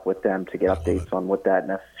following up with them to get updates on what that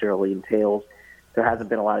necessarily entails. There hasn't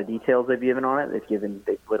been a lot of details they've given on it.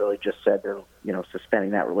 They've literally just said they're,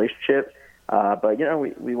 suspending that relationship. But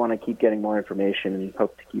we want to keep getting more information and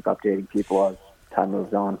hope to keep updating people as time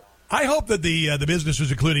moves on. I hope that the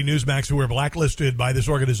businesses, including Newsmax, who were blacklisted by this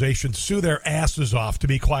organization, sue their asses off, to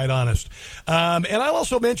be quite honest. And I'll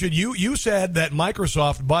also mention, you said that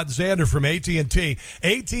Microsoft bought Xandr from AT&T.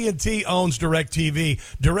 AT&T owns DirecTV.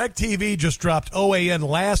 DirecTV just dropped OAN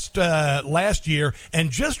last year and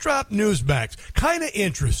just dropped Newsmax. Kind of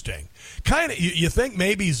interesting. You think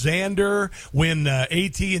maybe Xandr, when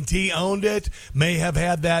AT&T owned it, may have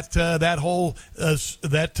had that whole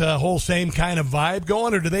same kind of vibe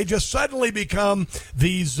going, or do they just suddenly become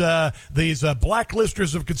these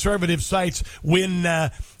blacklisters of conservative sites when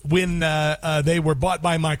they were bought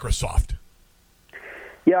by Microsoft?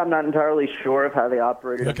 Yeah, I'm not entirely sure of how they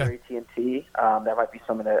operated under AT&T. That might be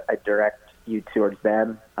something that I direct you towards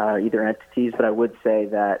them, either entities. But I would say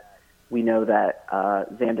that we know that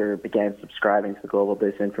Xandr began subscribing to the Global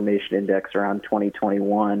Disinformation Index around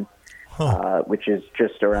 2021, which is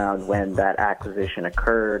just around when that acquisition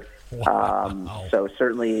occurred. So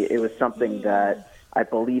certainly it was something that I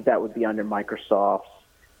believe that would be under Microsoft's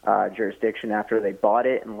jurisdiction after they bought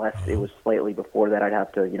it, unless it was slightly before that. I'd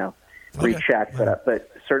have to, read Shaq,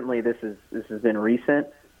 but certainly this has been recent,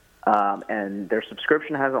 and their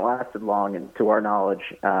subscription hasn't lasted long, and to our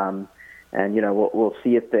knowledge. And we'll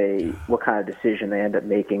see what kind of decision they end up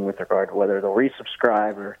making with regard to whether they'll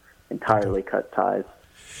resubscribe or entirely cut ties.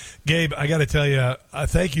 Gabe, I got to tell you,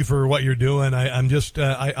 thank you for what you're doing.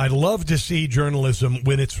 I love to see journalism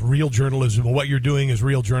when it's real journalism. What you're doing is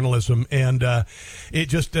real journalism, and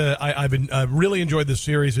I've been really enjoyed this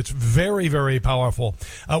series. It's very, very powerful.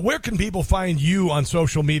 Where can people find you on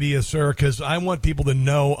social media, sir? Because I want people to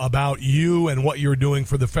know about you and what you're doing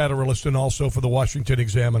for the Federalist and also for the Washington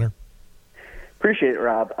Examiner. Appreciate it,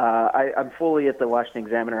 Rob. I'm fully at the Washington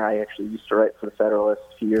Examiner. I actually used to write for the Federalist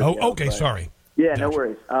a few years ago. Oh, okay, sorry. Yeah, no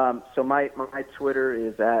worries. So my Twitter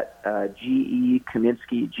is at GE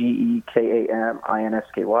Kaminsky,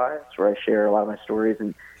 GEKAMINSKY. That's where I share a lot of my stories.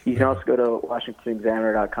 And you can also go to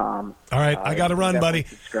WashingtonExaminer.com. All right, I got to run, buddy.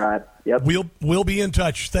 Subscribe. Yep. We'll be in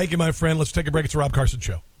touch. Thank you, my friend. Let's take a break. It's the Rob Carson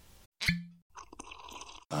Show.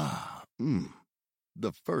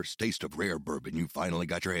 The first taste of rare bourbon you finally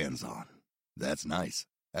got your hands on. That's nice.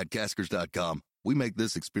 At Caskers.com, we make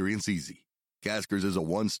this experience easy. Caskers is a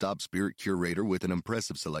one-stop spirit curator with an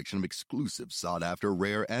impressive selection of exclusive, sought-after,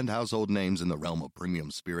 rare, and household names in the realm of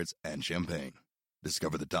premium spirits and champagne.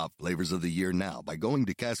 Discover the top flavors of the year now by going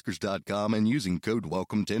to Caskers.com and using code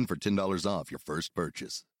WELCOME10 for $10 off your first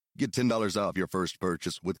purchase. Get $10 off your first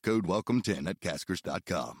purchase with code WELCOME10 at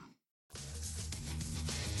Caskers.com.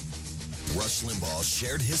 Rush Limbaugh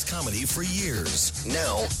shared his comedy for years.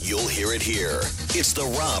 Now you'll hear it here. It's the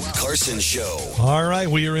Rob Carson Show. All right,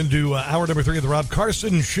 we are into hour number 3 of the Rob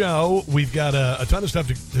Carson Show. We've got a ton of stuff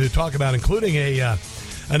to talk about, including an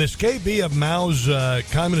escapee of Mao's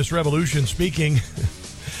communist revolution speaking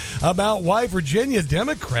about why Virginia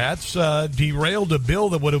Democrats derailed a bill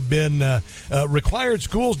that would have been required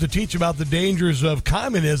schools to teach about the dangers of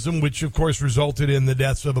communism, which, of course, resulted in the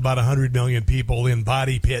deaths of about 100 million people in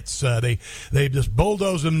body pits. They just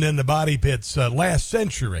bulldozed them into body pits last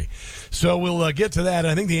century. So we'll get to that.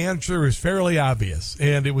 I think the answer is fairly obvious.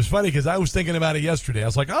 And it was funny because I was thinking about it yesterday. I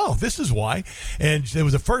was like, oh, this is why. And it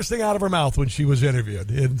was the first thing out of her mouth when she was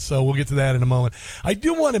interviewed. And so we'll get to that in a moment. I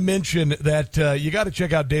do want to mention that you got to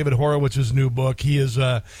check out David Horowitz's new book. He is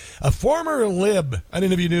a former lib. I don't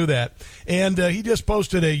know if you knew that. And he just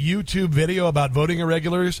posted a YouTube video about voting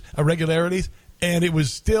irregularities. And it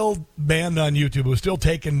was still banned on YouTube. It was still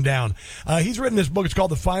taken down. He's written this book. It's called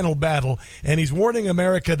The Final Battle. And he's warning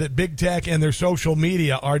America that big tech and their social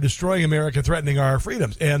media are destroying America, threatening our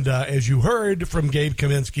freedoms. And as you heard from Gabe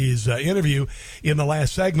Kaminsky's interview in the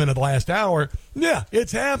last segment of the last hour, yeah,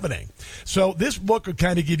 it's happening. So this book would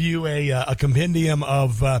kind of give you a compendium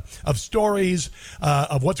of stories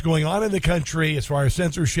of what's going on in the country as far as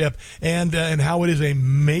censorship and how it is a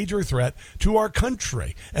major threat to our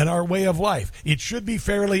country and our way of life. It should be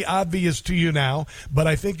fairly obvious to you now, but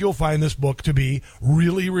I think you'll find this book to be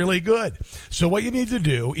really, really good. So what you need to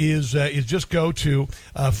do is just go to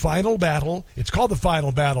Final Battle. It's called The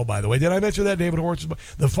Final Battle, by the way. Did I mention that, David Horwitz's book?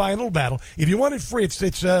 The Final Battle. If you want it free, it's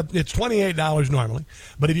 $28 normally,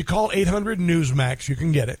 but if you call 800 Newsmax, you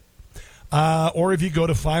can get it. Or if you go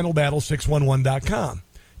to finalbattle611.com.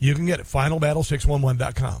 You can get it,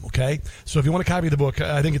 finalbattle611.com, okay? So if you want a copy of the book,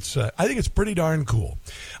 I think it's pretty darn cool.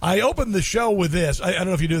 I opened the show with this. I don't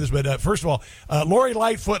know if you do this, but first of all, Lori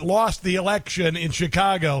Lightfoot lost the election in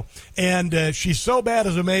Chicago, and she's so bad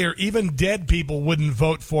as a mayor, even dead people wouldn't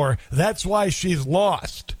vote for her. That's why she's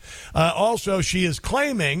lost. Also, she is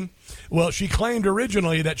claiming... Well, she claimed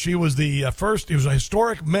originally that she was the first, it was a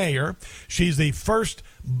historic mayor. She's the first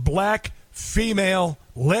black female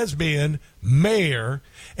lesbian mayor.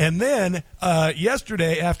 And then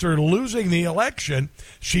yesterday, after losing the election,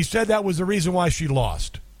 she said that was the reason why she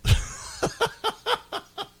lost.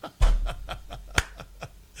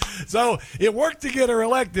 So it worked to get her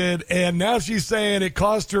elected, and now she's saying it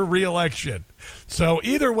cost her re-election. So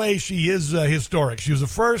either way, she is historic. She was the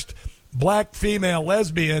first black female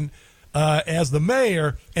lesbian as the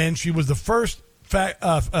mayor, and she was the first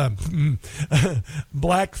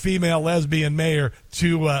black female lesbian mayor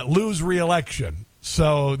to lose re-election.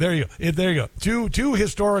 So there you go. Two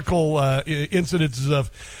historical incidences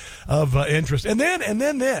of interest, and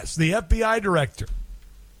then this: the FBI director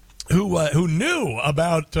who knew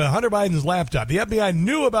about Hunter Biden's laptop. The FBI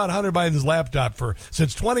knew about Hunter Biden's laptop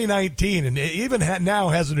since 2019, and even now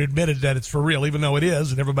hasn't admitted that it's for real, even though it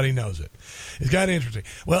is, and everybody knows it. It's kind of interesting.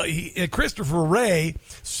 Well, Christopher Wray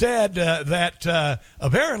said that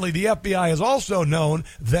apparently the FBI has also known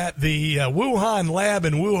that the Wuhan lab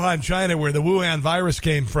in Wuhan, China, where the Wuhan virus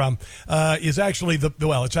came from, is actually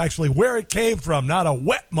it's actually where it came from, not a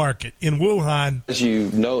wet market in Wuhan. As you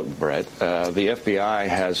note, Brett, the FBI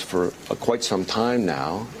has for quite some time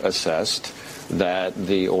now assessed that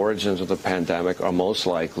the origins of the pandemic are most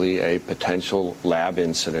likely a potential lab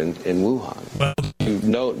incident in Wuhan. Well, you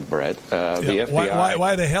note, Brett, the FBI...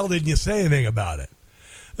 Why the hell didn't you say anything about it?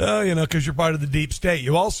 Because you're part of the deep state.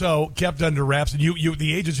 You also kept under wraps, and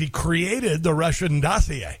the agency created the Russian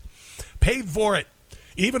dossier, paid for it,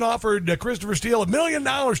 even offered Christopher Steele $1 million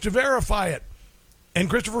to verify it, and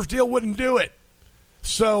Christopher Steele wouldn't do it.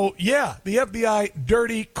 So, yeah, the FBI,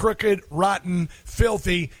 dirty, crooked, rotten,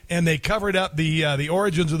 filthy, and they covered up the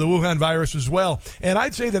origins of the Wuhan virus as well. And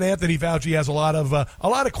I'd say that Anthony Fauci has a lot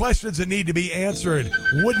of questions that need to be answered.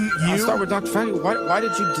 Wouldn't you? I'll start with Dr. Fauci. Why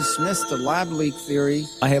did you dismiss the lab leak theory?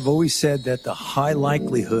 I have always said that the high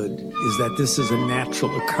likelihood is that this is a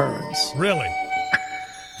natural occurrence. Really?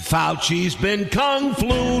 Fauci's been kung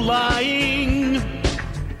flu lying.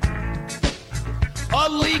 A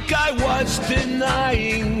leak I was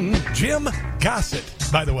denying. Jim Gossett,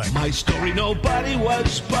 by the way. My story nobody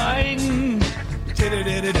was buying.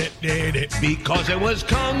 Because it was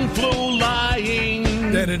kung flu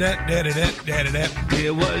lying. There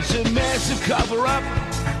was a massive cover-up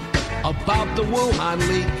about the Wuhan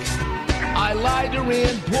leak. I lied to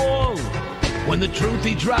Rand Paul when the truth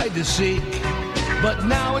he tried to seek. But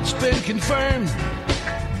now it's been confirmed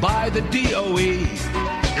by the DOE.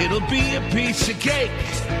 It'll be a piece of cake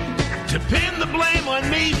to pin the blame on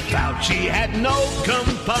me. Fauci had no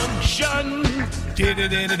compunction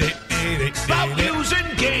about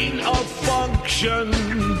using gain of function.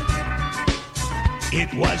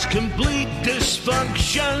 It was complete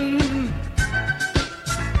dysfunction.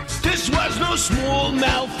 This was no small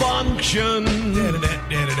malfunction.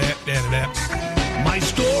 My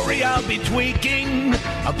story I'll be tweaking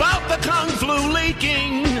about the Kung Flu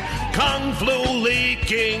leaking. Kung Flu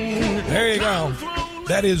leaking. There you go.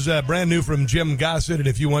 That is brand new from Jim Gossett, and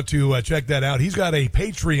if you want to check that out, he's got a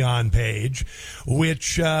Patreon page,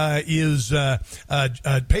 which is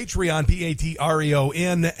Patreon,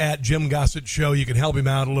 Patreon, at Jim Gossett Show. You can help him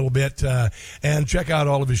out a little bit and check out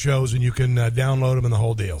all of his shows, and you can download them and the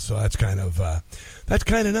whole deal. So that's kind of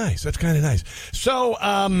nice. That's kind of nice. So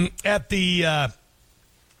at the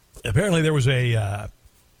apparently there was a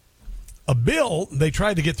bill they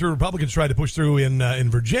tried to get through, Republicans tried to push through in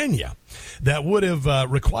Virginia, that would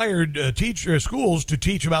have required schools to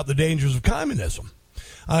teach about the dangers of communism.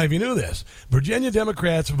 If you knew this, Virginia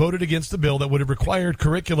Democrats voted against the bill that would have required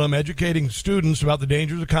curriculum educating students about the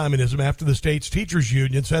dangers of communism after the state's teachers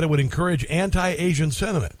union said it would encourage anti-Asian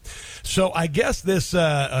sentiment. So I guess this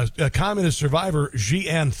a communist survivor,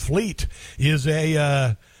 Jeanne Fleet, is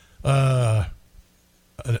a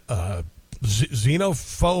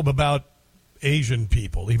xenophobe about Asian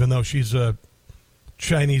people, even though she's a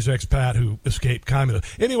Chinese expat who escaped communism.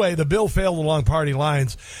 Anyway, the bill failed along party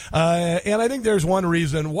lines, and I think there's one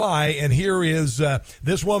reason why, and here is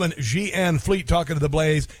this woman, Jeanne Fleet, talking to The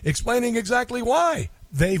Blaze, explaining exactly why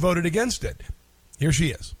they voted against it. Here she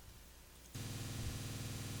is.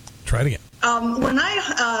 Try it again. When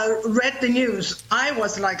I read the news, I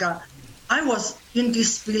was in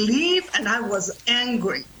disbelief, and I was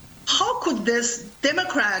angry. How could this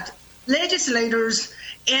Democrat legislators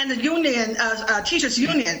and the union, teachers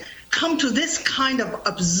union, come to this kind of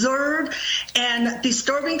absurd and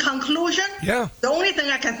disturbing conclusion? Yeah. The only thing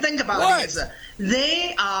I can think about is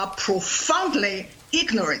they are profoundly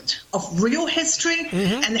ignorant of real history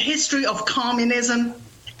and the history of communism,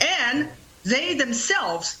 and they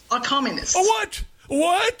themselves are communists.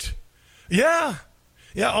 What? Yeah,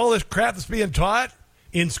 all this crap that's being taught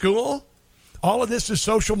in school, all of this is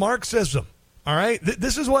social Marxism. All right,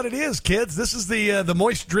 this is what it is, kids. This is the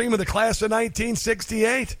moist dream of the class of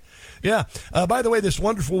 1968. Yeah. By the way, this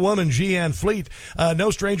wonderful woman, Jeanne Fleet, no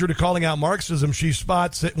stranger to calling out Marxism.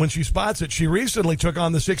 When she spots it, she recently took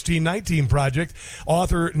on the 1619 Project.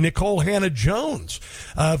 Author Nicole Hannah Jones.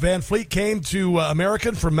 Van Fleet came to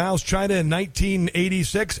America from Mao's China in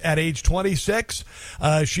 1986 at age 26.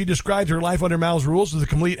 She described her life under Mao's rules as a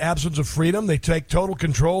complete absence of freedom. They take total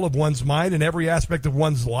control of one's mind and every aspect of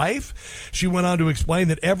one's life. She went on to explain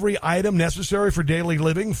that every item necessary for daily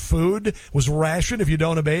living, food, was rationed if you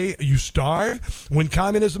don't obey die, you starve. When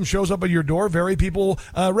communism shows up at your door, very people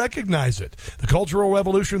recognize it. The Cultural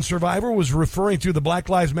Revolution survivor was referring to the Black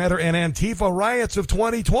Lives Matter and Antifa riots of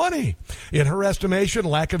 2020. In her estimation,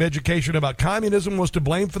 lack of education about communism was to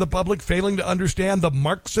blame for the public failing to understand the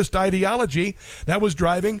Marxist ideology that was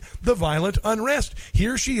driving the violent unrest.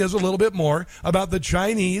 Here she is a little bit more about the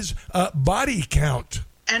Chinese body count.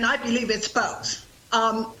 And I believe it's both.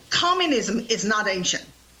 Communism is not Asian.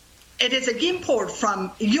 It is an import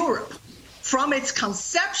from Europe. From its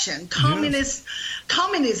conception,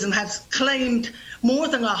 communism has claimed more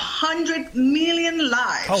than 100 million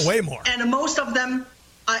lives. Oh, way more. And most of them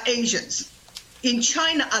are Asians. In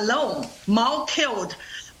China alone, Mao killed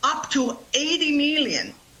up to 80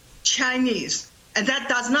 million Chinese. And that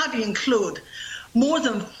does not include more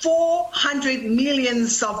than 400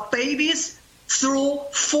 millions of babies through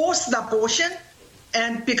forced abortion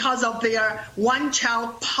and because of their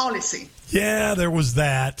one-child policy. Yeah, there was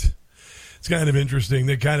that. It's kind of interesting.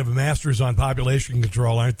 They're kind of masters on population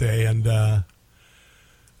control, aren't they? And the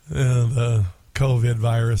COVID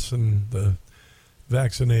virus and the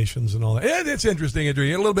vaccinations and all that. And it's interesting,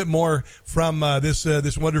 Adrian. A little bit more from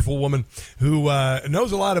this wonderful woman who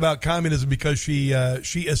knows a lot about communism because she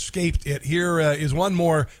escaped it. Here is one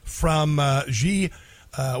more from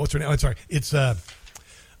what's her name? I'm sorry. It's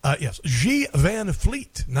G. Van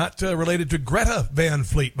Fleet, not related to Greta Van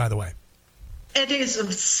Fleet, by the way. It is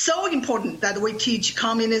so important that we teach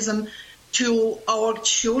communism to our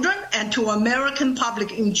children and to American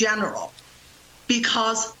public in general,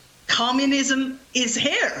 because communism is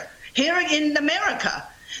here in America.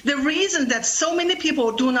 The reason that so many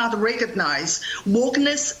people do not recognize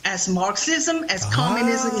wokeness as Marxism, as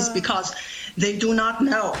communism, is because they do not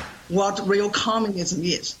know what real communism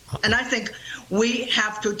is. And I think we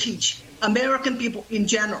have to teach American people in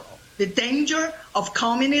general the danger of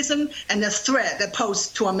communism and the threat that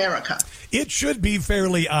posed to America. It should be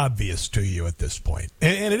fairly obvious to you at this point,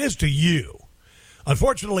 and it is to you.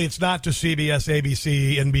 Unfortunately, it's not to CBS,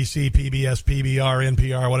 ABC, NBC, PBS, PBR,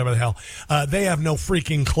 NPR, whatever the hell. They have no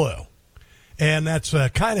freaking clue. And that's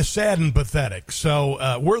kind of sad and pathetic.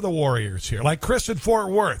 So we're the warriors here. Like Chris in Fort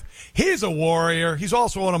Worth. He's a warrior. He's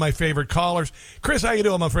also one of my favorite callers. Chris, how you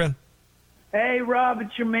doing, my friend? Hey, Rob,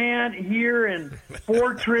 it's your man here in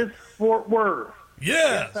Fortress, Fort Worth.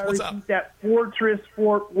 Yes, what's up? That Fortress,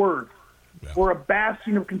 Fort Worth. Yeah. We're a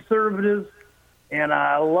bastion of conservatives, and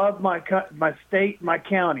I love my state, my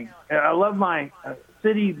county. I love my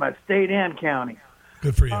city, my state, and county.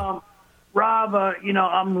 Good for you. Rob,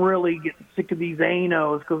 I'm really getting sick of these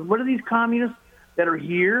ANOs, because what are these communists that are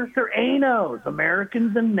here? They're ANOs,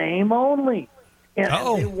 Americans in name only. And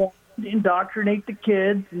they want to indoctrinate the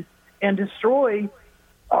kids and destroy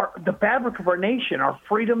the fabric of our nation, our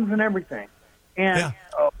freedoms and everything. And,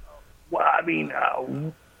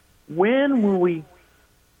 when will we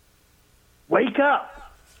wake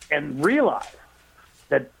up and realize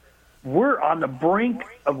that we're on the brink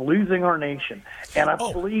of losing our nation? And I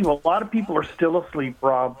believe a lot of people are still asleep,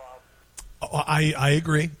 Rob. I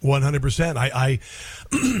agree 100%.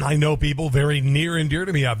 I know people very near and dear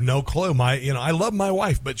to me. I have no clue. I love my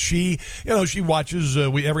wife, but she watches.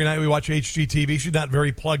 Every night we watch HGTV. She's not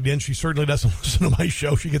very plugged in. She certainly doesn't listen to my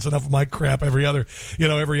show. She gets enough of my crap every other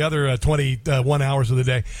 21 hours of the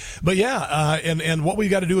day. But and what we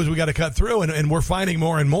got to do is we got to cut through, and we're finding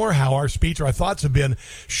more and more how our speech, our thoughts have been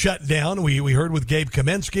shut down. We heard with Gabe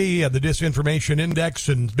Kaminsky, the Disinformation Index,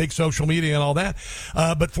 and big social media and all that.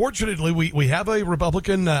 But fortunately, we have a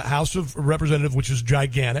Republican House of Representatives, which is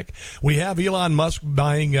gigantic. We have Elon Musk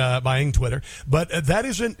buying Twitter, but that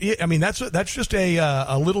isn't. I mean, that's just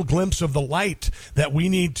a little glimpse of the light that we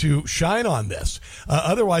need to shine on this.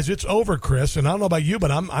 Otherwise, it's over, Chris. And I don't know about you,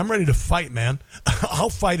 but I'm ready to fight, man. I'll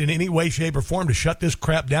fight in any way, shape, or form to shut this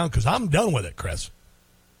crap down because I'm done with it, Chris.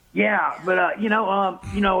 Yeah, but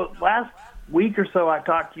last week or so, I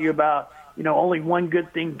talked to you about. Only one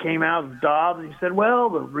good thing came out of Dobbs. And he said, well,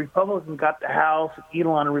 the Republicans got the House, and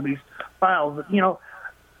Elon released files.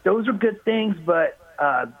 Those are good things, but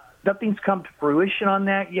nothing's come to fruition on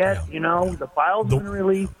that yet. Yeah. The files have been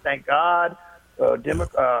released, thank God.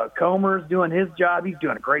 Comer's doing his job. He's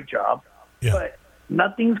doing a great job. Yeah. But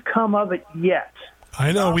nothing's come of it yet.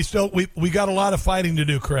 I know. We got a lot of fighting to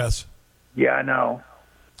do, Chris. Yeah, I know.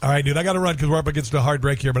 All right, dude, I got to run because we're up against a hard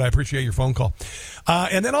break here, but I appreciate your phone call.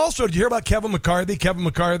 And then also, did you hear about Kevin McCarthy? Kevin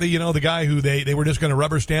McCarthy, you know, the guy who they were just going to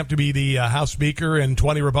rubber stamp to be the House Speaker, and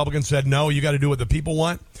 20 Republicans said, no, you got to do what the people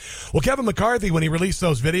want. Well, Kevin McCarthy, when he released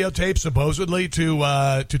those videotapes supposedly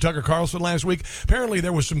to Tucker Carlson last week, apparently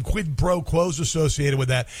there was some quid pro quos associated with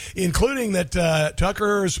that, including that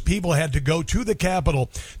Tucker's people had to go to the Capitol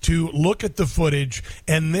to look at the footage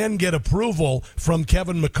and then get approval from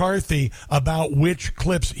Kevin McCarthy about which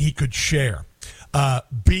clips he could share.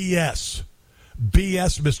 BS,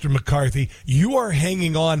 Mr. McCarthy. You are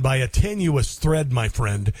hanging on by a tenuous thread, my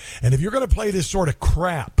friend. And if you're going to play this sort of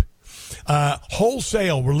crap,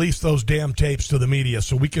 wholesale release those damn tapes to the media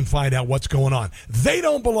so we can find out what's going on. They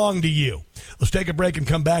don't belong to you. Let's take a break and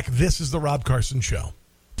come back. This is the Rob Carson Show.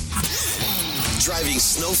 Driving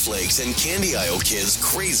snowflakes and candy aisle kids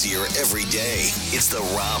crazier every day. It's the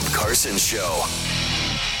Rob Carson Show.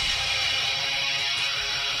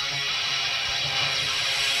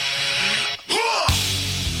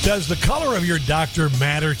 Does the color of your doctor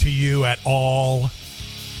matter to you at all?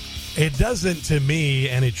 It doesn't to me,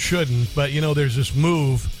 and it shouldn't. But, you know, there's this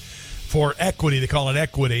move for equity. They call it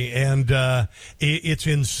equity, and it's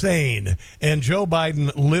insane. And Joe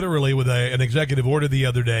Biden literally, with an executive order the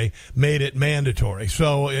other day, made it mandatory.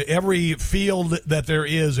 So every field that there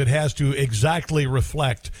is, it has to exactly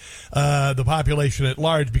reflect the population at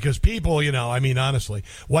large, because people, you know, I mean, honestly,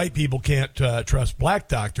 white people can't trust black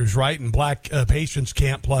doctors, right? And black patients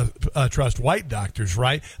can't trust white doctors,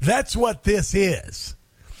 right? That's what this is.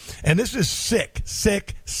 And this is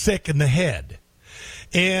sick in the head.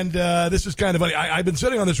 And this is kind of funny. I've been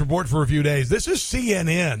sitting on this report for a few days. This is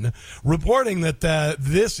CNN reporting that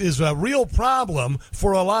this is a real problem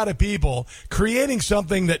for a lot of people, creating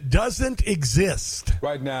something that doesn't exist.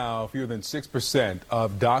 Right now, fewer than 6%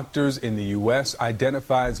 of doctors in the U.S.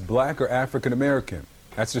 identify as black or African American.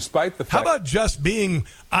 That's despite the fact... How about just being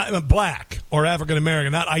black or African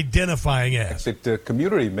American, not identifying as? The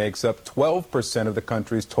community makes up 12% of the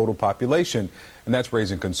country's total population, and that's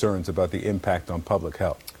raising concerns about the impact on public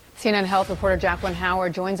health. CNN Health reporter Jacqueline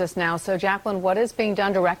Howard joins us now. So, Jacqueline, what is being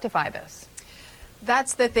done to rectify this?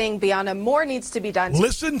 That's the thing, Bianna. More needs to be done.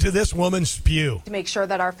 Listen to this woman spew. To make sure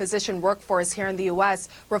that our physician workforce here in the U.S.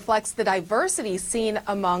 reflects the diversity seen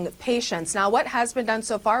among patients. Now, what has been done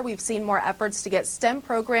so far? We've seen more efforts to get STEM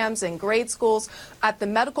programs in grade schools. At the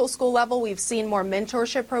medical school level, we've seen more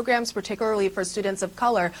mentorship programs, particularly for students of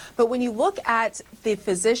color. But when you look at the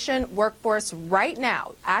physician workforce right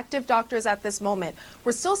now, active doctors at this moment,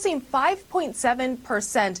 we're still seeing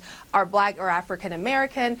 5.7% are black or African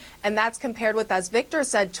American, and that's compared with, as Victor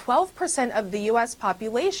said, 12% of the U.S.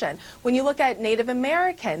 population. When you look at Native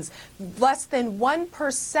Americans, less than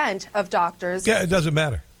 1% of doctors. Yeah, it doesn't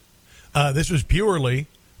matter. This is purely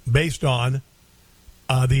based on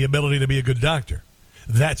the ability to be a good doctor.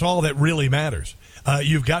 That's all that really matters.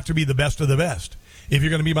 You've got to be the best of the best if you're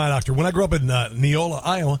going to be my doctor. When I grew up in Neola,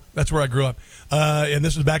 Iowa, that's where I grew up, and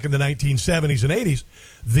this is back in the 1970s and 80s,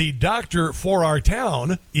 the doctor for our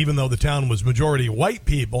town, even though the town was majority white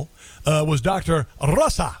people, was Dr.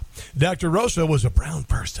 Rosa. Dr. Rosa was a brown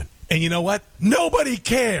person. And you know what? Nobody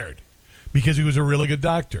cared because he was a really good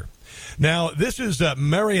doctor. Now, this is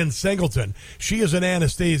Marion Singleton. She is an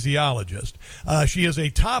anesthesiologist. She is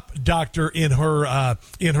a top doctor in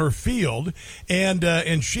her field,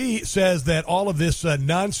 and she says that all of this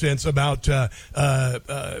nonsense about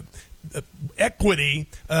equity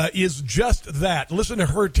is just that. Listen to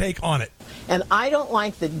her take on it. And I don't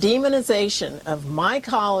like the demonization of my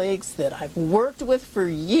colleagues that I've worked with for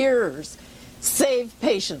years, saved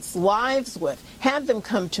patients' lives with, had them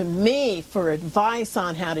come to me for advice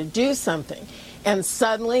on how to do something. And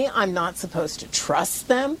suddenly I'm not supposed to trust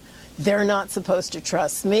them. They're not supposed to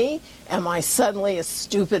trust me. Am I suddenly a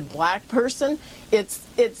stupid black person?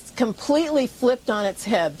 It's completely flipped on its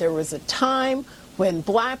head. There was a time when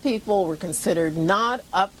black people were considered not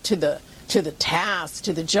up to the task,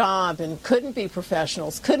 to the job, and couldn't be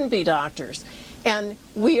professionals, couldn't be doctors. And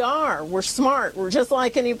we're smart, we're just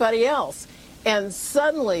like anybody else. And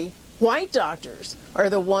suddenly, white doctors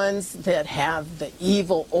are the ones that have the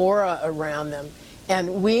evil aura around them.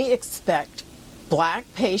 And we expect black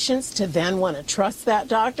patients to then want to trust that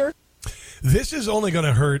doctor. This is only going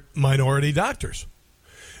to hurt minority doctors.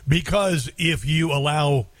 Because if you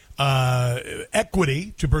allow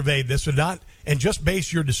equity to pervade this and just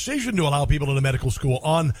base your decision to allow people into medical school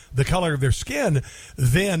on the color of their skin,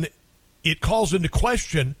 then it calls into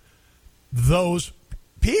question those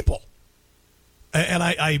people. And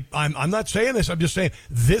I'm not saying this. I'm just saying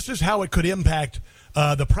this is how it could impact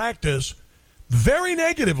the practice very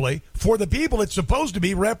negatively for the people it's supposed to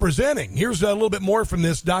be representing. Here's a little bit more from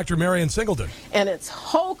this Dr. Marion Singleton. And it's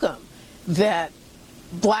hokum that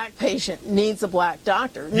black patient needs a black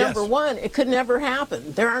doctor. Yes. Number one, it could never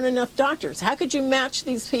happen. There aren't enough doctors. How could you match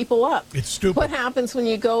these people up? It's stupid. What happens when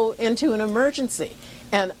you go into an emergency?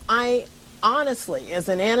 And I honestly, as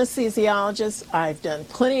an anesthesiologist, I've done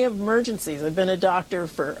plenty of emergencies. I've been a doctor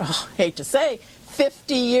for, I hate to say,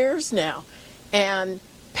 50 years now. And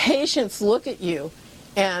patients look at you,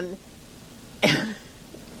 and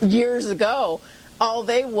years ago, all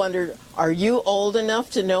they wondered, are you old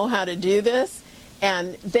enough to know how to do this?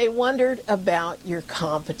 And they wondered about your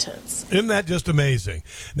competence. Isn't that just amazing?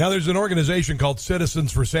 Now, there's an organization called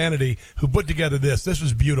Citizens for Sanity who put together this. This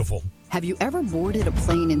is beautiful. Have you ever boarded a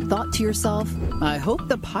plane and thought to yourself, I hope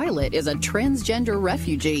the pilot is a transgender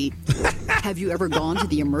refugee? Have you ever gone to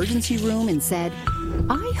the emergency room and said,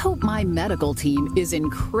 I hope my medical team is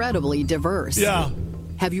incredibly diverse? Yeah.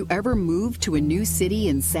 Have you ever moved to a new city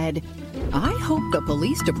and said, I hope the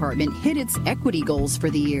police department hit its equity goals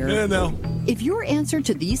for the year? Yeah, no. If your answer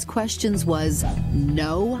to these questions was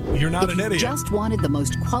no, you're not an idiot. If you just wanted the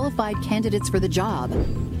most qualified candidates for the job,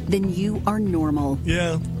 then you are normal.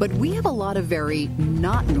 Yeah. But we have a lot of very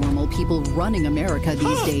not normal people running America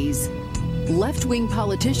these days. Left-wing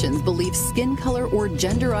politicians believe skin color or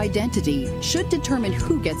gender identity should determine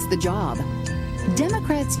who gets the job.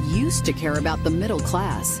 Democrats used to care about the middle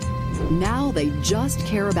class. Now they just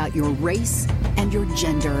care about your race and your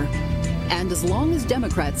gender. And as long as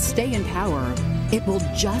Democrats stay in power, it will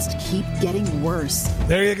just keep getting worse.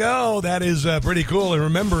 There you go. That is pretty cool. And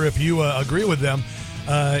remember, if you agree with them,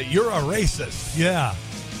 you're a racist. Yeah.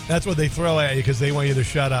 That's what they throw at you because they want you to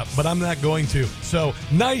shut up. But I'm not going to. So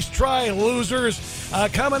nice try, losers.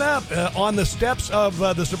 Coming up on the steps of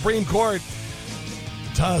the Supreme Court,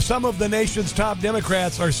 some of the nation's top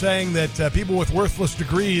Democrats are saying that people with worthless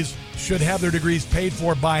degrees should have their degrees paid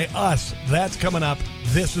for by us. That's coming up.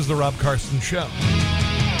 This is the Rob Carson Show.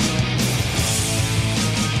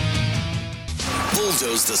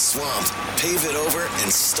 Bulldoze the swamp, pave it over,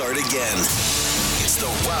 and start again. It's the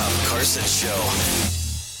Rob Carson Show.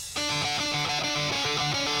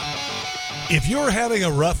 If you're having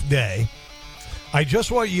a rough day, I just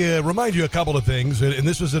want to remind you a couple of things, and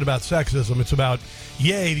this isn't about sexism. It's about,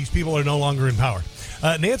 yay, these people are no longer in power.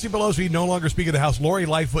 Nancy Pelosi no longer Speaker of the House. Lori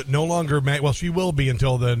Lightfoot no longer, well, she will be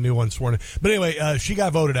until the new one's sworn in. But anyway, she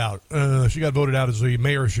got voted out. She got voted out as the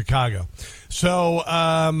mayor of Chicago. So,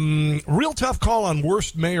 real tough call on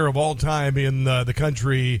worst mayor of all time in the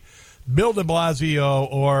country, Bill de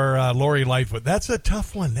Blasio or Lori Lightfoot. That's a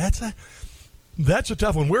tough one. That's a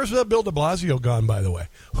tough one. Where's Bill de Blasio gone, by the way?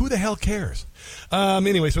 Who the hell cares?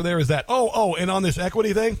 Anyway, so there is that. Oh, and on this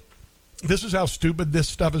equity thing, this is how stupid this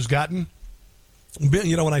stuff has gotten.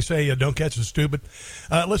 You know, when I say don't catch the stupid,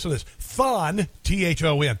 listen to this. Thon,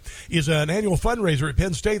 Thon, is an annual fundraiser at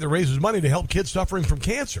Penn State that raises money to help kids suffering from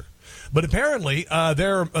cancer. But apparently,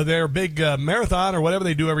 their big marathon or whatever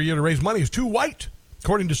they do every year to raise money is too white,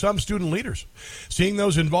 according to some student leaders. Seeing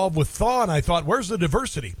those involved with Thon, I thought, where's the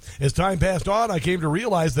diversity? As time passed on, I came to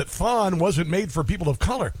realize that Thon wasn't made for people of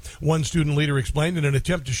color. One student leader explained in an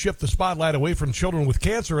attempt to shift the spotlight away from children with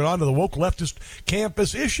cancer and onto the woke leftist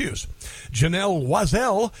campus issues. Janelle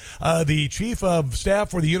Wazell, the chief of staff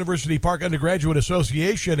for the University Park Undergraduate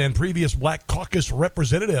Association and previous Black Caucus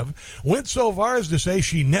representative, went so far as to say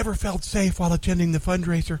she never felt safe while attending the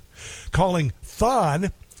fundraiser, calling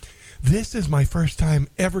Thon, "This is my first time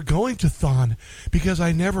ever going to Thon because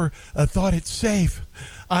I never thought it safe.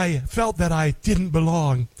 I felt that I didn't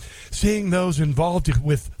belong. Seeing those involved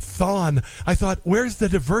with Thon, I thought, where's the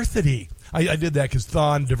diversity?" I did that because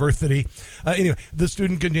Thon, diversity. Anyway, the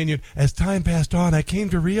student continued, "As time passed on, I came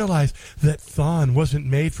to realize that Thon wasn't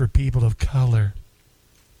made for people of color."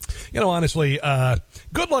 You know, honestly,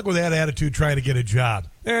 good luck with that attitude trying to get a job.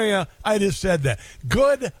 There you go. I just said that.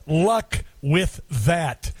 Good luck with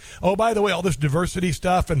that. Oh, by the way, all this diversity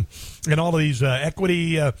stuff and all of these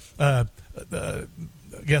equity,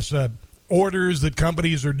 orders that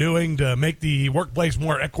companies are doing to make the workplace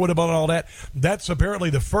more equitable and all that, that's apparently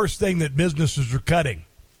the first thing that businesses are cutting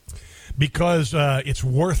because it's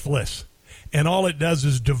worthless. And all it does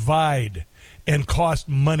is divide and cost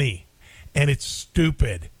money. And it's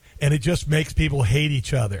stupid. And it just makes people hate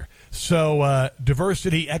each other. So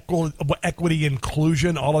diversity, equity,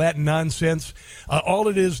 inclusion, all of that nonsense, all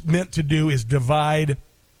it is meant to do is divide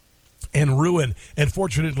and ruin. And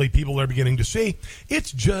fortunately, people are beginning to see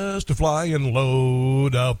it's just a flying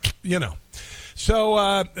load of,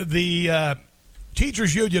 So the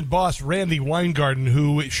teachers union boss, Randy Weingarten,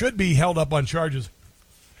 who should be held up on charges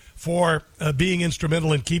for being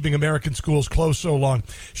instrumental in keeping American schools closed so long.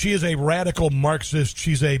 She is a radical Marxist.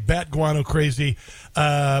 She's a bat guano crazy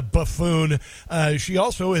buffoon. She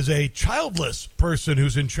also is a childless person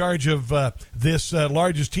who's in charge of this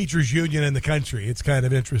largest teachers union in the country. It's kind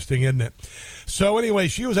of interesting, isn't it? So anyway,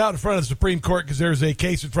 she was out in front of the Supreme Court because there's a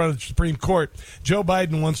case in front of the Supreme Court. Joe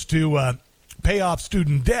Biden wants to pay off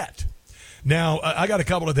student debt. Now, I got a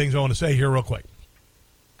couple of things I want to say here real quick.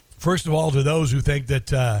 First of all, to those who think that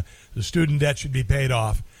the student debt should be paid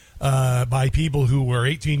off by people who were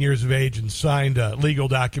 18 years of age and signed a legal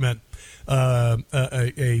document, an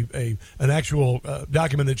actual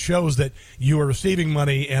document that shows that you are receiving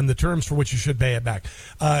money and the terms for which you should pay it back.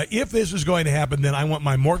 If this is going to happen, then I want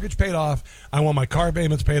my mortgage paid off, I want my car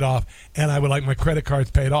payments paid off, and I would like my credit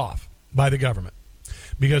cards paid off by the government.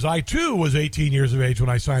 Because I, too, was 18 years of age when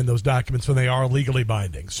I signed those documents, and they are legally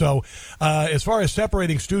binding. So as far as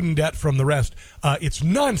separating student debt from the rest, it's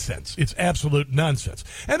nonsense. It's absolute nonsense.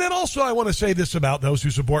 And then also I want to say this about those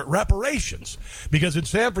who support reparations. Because in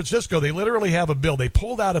San Francisco, they literally have a bill. They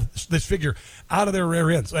pulled out of this figure out of their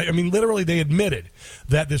rear ends. I mean, literally, they admitted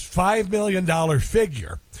that this $5 million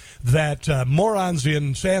figure that morons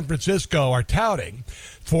in San Francisco are touting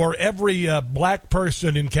for every black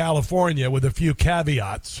person in California, with a few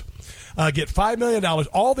caveats, get $5 million,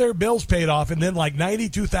 all their bills paid off, and then like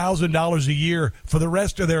 $92,000 a year for the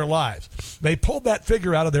rest of their lives. They pulled that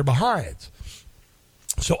figure out of their behinds.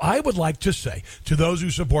 So I would like to say to those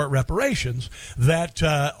who support reparations that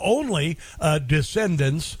only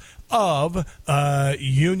descendants of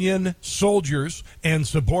Union soldiers and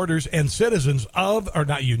supporters and citizens of, or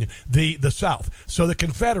not Union, the South. So the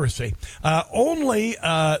Confederacy, only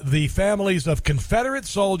the families of Confederate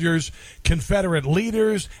soldiers, Confederate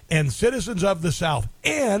leaders, and citizens of the South,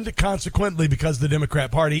 and consequently, because the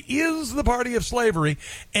Democrat Party is the party of slavery,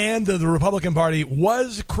 and the Republican Party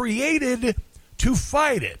was created to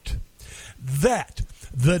fight it, that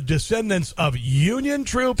the descendants of Union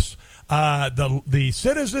troops, the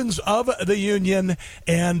citizens of the Union,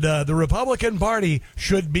 and the Republican Party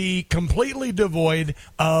should be completely devoid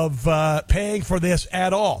of paying for this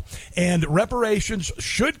at all. And reparations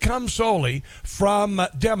should come solely from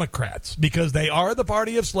Democrats, because they are the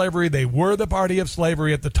party of slavery. They were the party of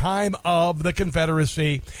slavery at the time of the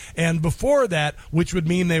Confederacy, and before that, which would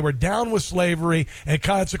mean they were down with slavery and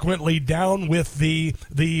consequently down with the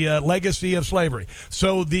legacy of slavery.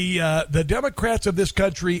 So the Democrats of this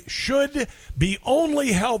country should be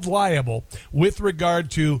only held liable with regard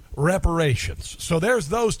to reparations. So there's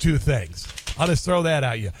those two things. I'll just throw that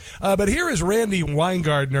at you. But here is Randy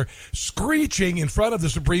Weingartner screeching in front of the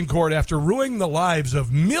Supreme Court after ruining the lives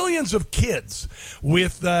of millions of kids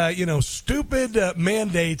with, stupid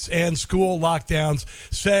mandates and school lockdowns,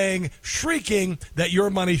 shrieking that your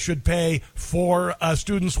money should pay for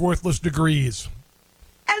students' worthless degrees.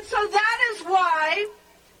 And so that is why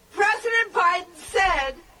President Biden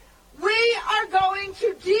said, we are going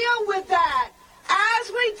to deal with that. As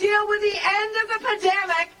we deal with the end of the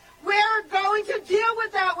pandemic, we're going to deal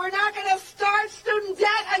with that. We're not going to start student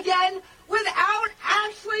debt again without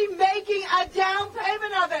actually making a down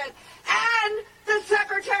payment of it. And the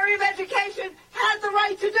Secretary of Education had the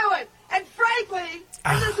right to do it. And frankly,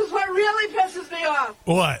 and this is what really pisses me off.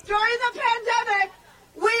 What? During the pandemic,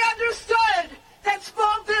 we understood that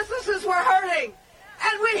small businesses were hurting.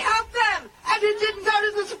 And we helped them, and it didn't go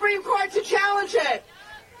to the Supreme Court to challenge it.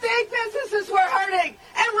 Big businesses were hurting,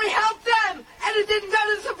 and we helped them, and it didn't go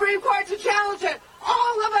to the Supreme Court to challenge it.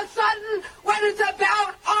 All of a sudden, when it's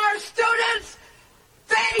about our students,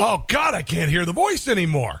 they... Oh, God, I can't hear the voice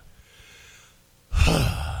anymore. It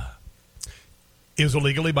is a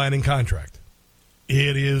legally binding contract.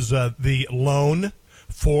 It is the loan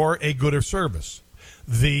for a good or service.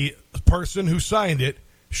 The person who signed it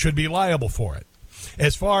should be liable for it.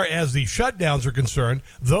 As far as the shutdowns are concerned,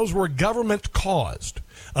 those were government caused.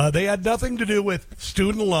 They had nothing to do with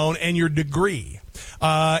student loan and your degree.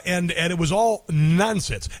 And it was all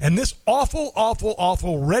nonsense. And this awful,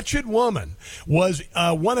 wretched woman was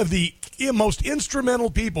one of the most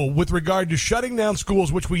instrumental people with regard to shutting down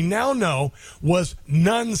schools, which we now know was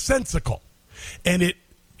nonsensical. And it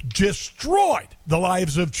destroyed the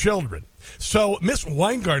lives of children. So, Miss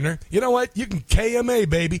Weingartner, you know what? You can KMA,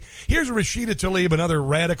 baby. Here's Rashida Tlaib, another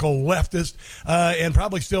radical leftist, and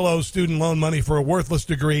probably still owes student loan money for a worthless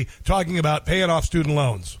degree, talking about paying off student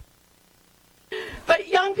loans. But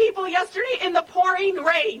young people yesterday in the pouring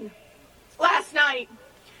rain last night,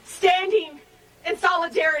 standing in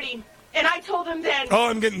solidarity, and I told them then... Oh,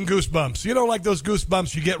 I'm getting goosebumps. You know, like those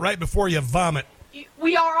goosebumps you get right before you vomit.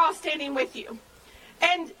 We are all standing with you.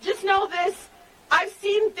 And just know this, I've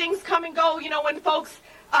seen things come and go, when folks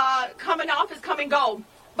coming off is come and go,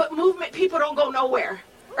 but movement people don't go nowhere,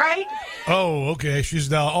 right? Oh, okay.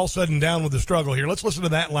 She's all sudden down with the struggle here. Let's listen to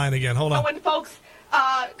that line again. Hold on. When folks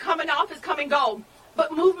coming off is come and go,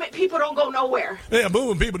 but movement people don't go nowhere. Yeah,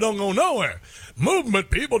 movement people don't go nowhere. Movement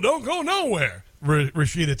people don't go nowhere.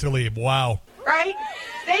 Rashida Tlaib. Wow. Right?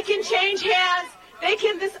 They can change hands. They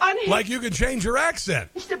can like you can change your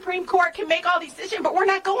accent. Supreme Court can make all these decisions, but we're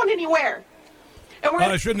not going anywhere.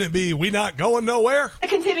 And shouldn't it be, we not going nowhere? I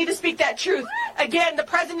continue to speak that truth. Again, the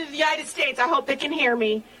President of the United States, I hope they can hear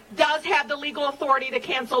me, does have the legal authority to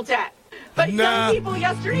cancel debt. But young people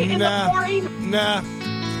yesterday in the pouring... Nah,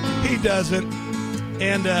 he doesn't.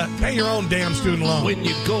 And pay your own damn student loan. When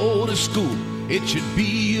you go to school, it should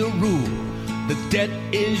be a rule. The debt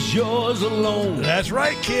is yours alone. That's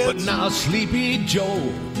right, kids. But now Sleepy Joe,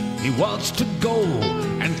 he wants to go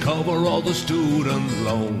and cover all the student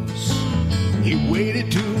loans. He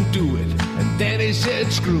waited to do it, and then he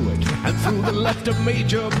said screw it, and threw the left a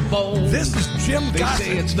major bone. This is Jim They Gossett.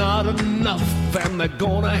 say it's not enough, and they're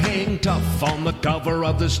gonna hang tough on the cover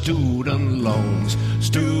of the student loans.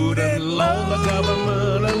 Student loan, the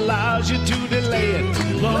government allows you to delay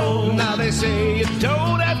it. Loan, now they say you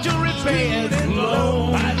don't have to repay it.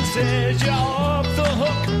 Loan, Biden says you're off the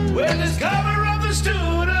hook with this cover of the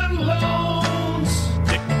student loans.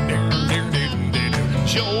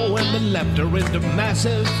 Joe and the left are into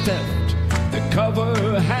massive theft. The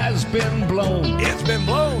cover has been blown. It's been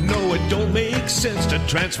blown. No, it don't make sense to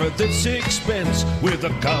transfer this expense with the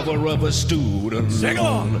cover of a student Sing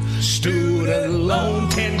loan. along. Student loan,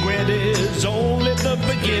 10 grand is only the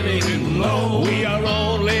beginning. Loan. We are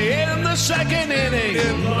only in the second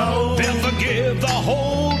inning. Loan. They'll forgive the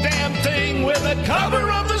whole damn thing with the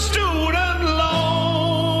cover of the student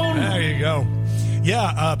loan. There you go.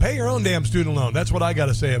 Yeah, pay your own damn student loan. That's what I got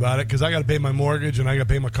to say about it, because I got to pay my mortgage, and I got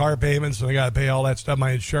to pay my car payments, and I got to pay all that stuff,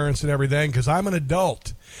 my insurance and everything, because I'm an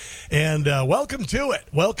adult. And welcome to it.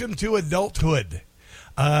 Welcome to adulthood.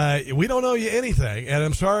 We don't owe you anything, and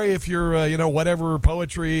I'm sorry if you're, whatever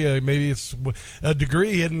poetry, maybe it's a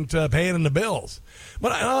degree isn't paying the bills.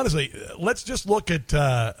 But honestly, let's just look at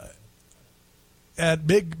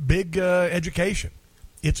big education.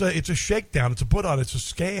 It's a shakedown. It's a put on. It's a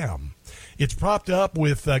scam. It's propped up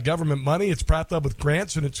with government money. It's propped up with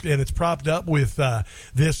grants, and it's propped up with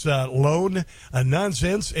this loan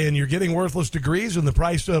nonsense. And you're getting worthless degrees, and the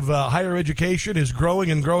price of higher education is growing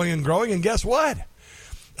and growing and growing. And guess what?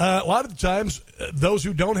 A lot of the times, those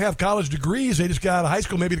who don't have college degrees, they just got out of high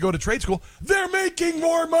school, maybe to go to trade school. They're making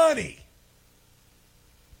more money.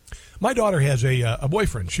 My daughter has a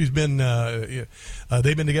boyfriend. She's been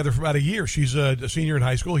they've been together for about a year. She's a senior in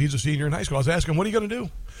high school. He's a senior in high school. I was asking, what are you going to do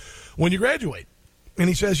when you graduate? And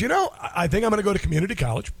he says, I think I'm going to go to community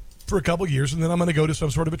college for a couple of years, and then I'm going to go to some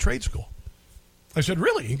sort of a trade school. I said,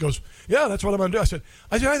 really? He goes, yeah, that's what I'm going to do. I said,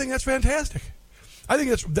 I think that's fantastic. I think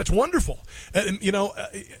that's wonderful. And,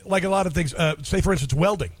 like a lot of things, say, for instance,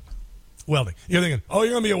 welding. You're thinking, oh,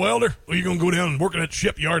 you're going to be a welder? Well, you're going to go down and work in that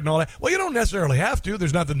shipyard and all that. Well, you don't necessarily have to.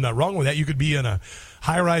 There's nothing wrong with that. You could be in a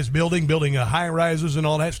high-rise building high-rises and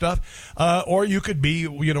all that stuff. Or you could be,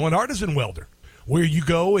 an artisan welder, where you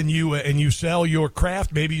go and you sell your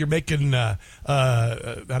craft. Maybe you're making,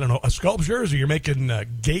 sculptures, or you're making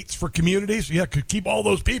gates for communities. Yeah, could keep all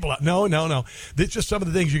those people out. No. That's just some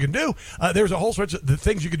of the things you can do. There's a whole sorts of the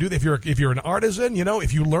things you can do if you're an artisan.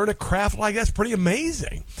 If you learn a craft like that's pretty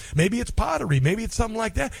amazing. Maybe it's pottery. Maybe it's something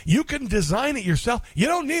like that. You can design it yourself. You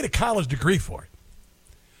don't need a college degree for it.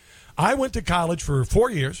 I went to college for 4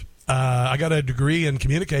 years. I got a degree in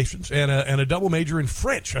communications and a double major in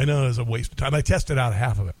French. I know it was a waste of time. I tested out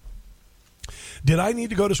half of it. Did I need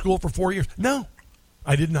to go to school for 4 years? No,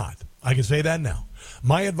 I did not. I can say that now.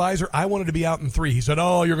 My advisor, I wanted to be out in 3. He said,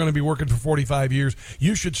 oh, you're going to be working for 45 years.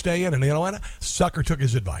 You should stay in. And you know what? Sucker took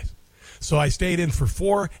his advice. So I stayed in for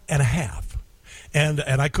 4.5. And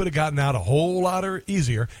I could have gotten out a whole lot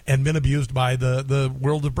easier and been abused by the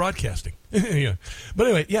world of broadcasting. Yeah. But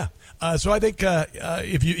anyway, yeah. So I think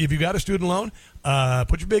if you got a student loan,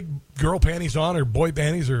 put your big girl panties on, or boy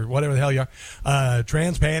panties, or whatever the hell you are,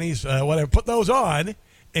 trans panties, whatever. Put those on,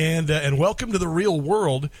 and welcome to the real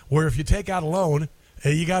world, where if you take out a loan,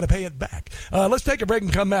 you got to pay it back. Let's take a break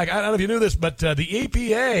and come back. I don't know if you knew this, but the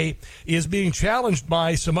EPA is being challenged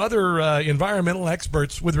by some other environmental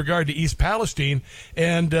experts with regard to East Palestine.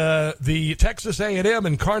 And the Texas A&M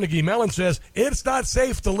and Carnegie Mellon says it's not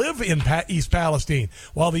safe to live in East Palestine,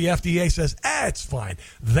 while the FDA says, it's fine.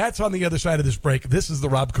 That's on the other side of this break. This is the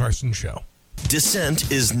Rob Carson Show.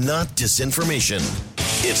 Dissent is not disinformation.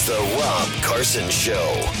 It's the Rob Carson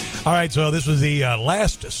Show. All right, so this was the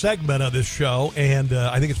last segment of this show, and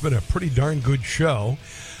I think it's been a pretty darn good show.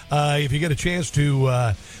 If you get a chance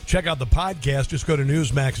to check out the podcast, just go to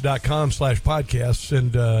newsmax.com/podcasts.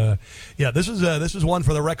 And this is one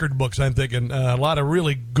for the record books, I'm thinking. A lot of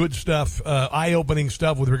really good stuff, eye-opening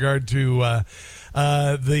stuff with regard to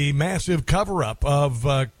the massive cover-up of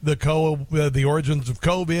the origins of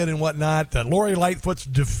COVID and whatnot. Lori Lightfoot's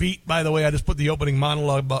defeat, by the way. I just put the opening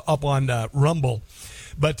monologue up on Rumble.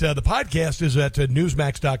 But the podcast is at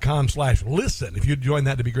newsmax.com/listen. If you'd join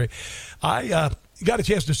that, it'd be great. I got a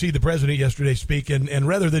chance to see the president yesterday speak, and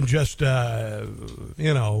rather than just, point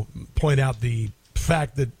out the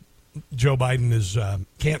fact that Joe Biden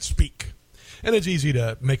can't speak, and it's easy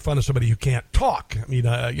to make fun of somebody who can't talk. I mean,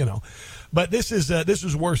 but this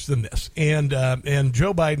is worse than this. And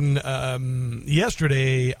Joe Biden,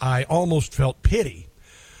 yesterday, I almost felt pity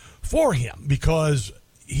for him because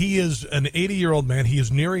he is an 80-year-old man. He is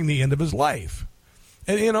nearing the end of his life.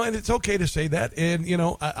 And, and it's okay to say that. And,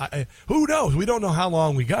 who knows? We don't know how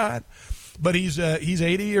long we got. But he's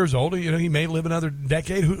 80 years old. He may live another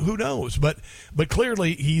decade. Who knows? But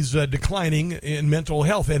clearly he's declining in mental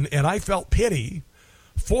health. And I felt pity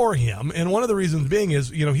for him. And one of the reasons being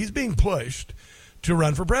is, he's being pushed to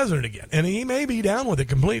run for president again. And he may be down with it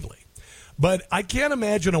completely. But I can't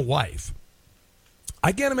imagine a wife.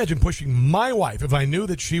 I can't imagine pushing my wife, if I knew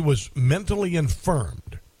that she was mentally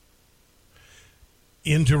infirmed,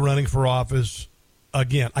 into running for office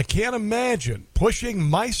again. I can't imagine pushing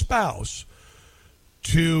my spouse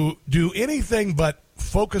to do anything but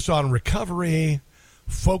focus on recovery,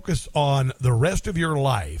 focus on the rest of your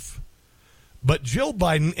life. But Jill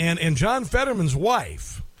Biden and John Fetterman's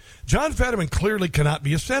wife, John Fetterman clearly cannot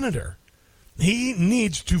be a senator. He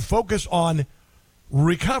needs to focus on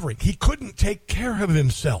recovery. He couldn't take care of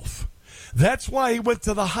himself. That's why he went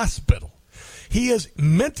to the hospital. He is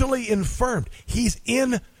mentally infirmed. He's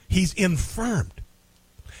infirmed.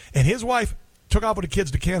 And his wife took off with the kids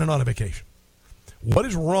to Canada on a vacation. What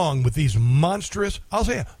is wrong with these monstrous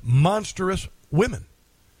women?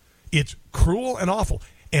 It's cruel and awful.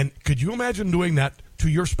 And could you imagine doing that to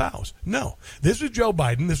your spouse? No. This is Joe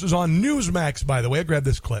Biden. This is on Newsmax, by the way. I grabbed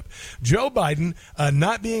this clip. Joe Biden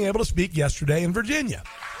not being able to speak yesterday in Virginia.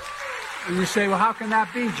 And you say, well, how can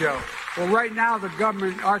that be, Joe? Well, right now, the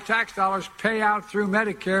government, our tax dollars, pay out through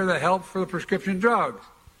Medicare the help for the prescription drugs.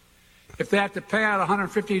 If they have to pay out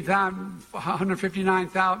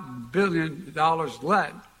 $159 billion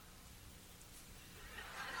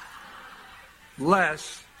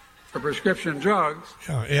less for prescription drugs.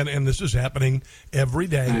 Yeah, and this is happening every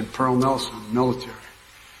day. And Pearl Nelson, military.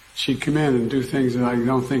 She'd come in and do things that I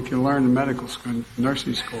don't think you learn in medical school,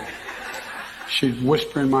 nursing school. She'd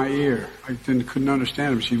whisper in my ear. I couldn't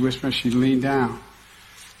understand him. She'd whisper, she'd lean down.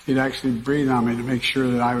 She'd actually breathe on me to make sure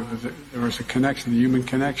that there was a connection, a human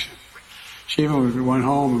connection. She even went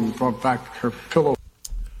home and brought back her pillow.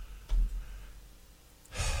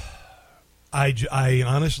 I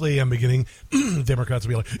honestly am beginning, Democrats will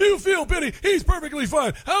be like, you feel pity, he's perfectly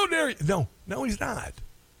fine. How dare you? No, he's not.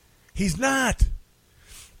 He's not.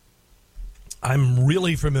 I'm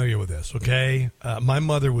really familiar with this, okay? My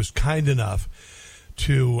mother was kind enough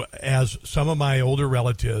to, as some of my older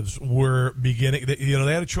relatives were beginning, they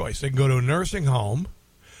had a choice. They can go to a nursing home,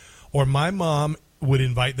 or my mom would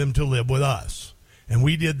invite them to live with us. And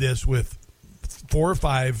we did this with 4 or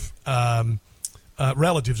 5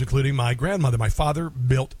 relatives, including my grandmother. My father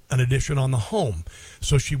built an addition on the home,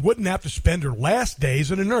 so she wouldn't have to spend her last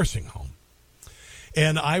days in a nursing home.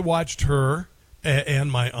 And I watched her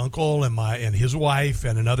and my uncle and his wife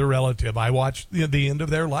and another relative. I watched the end of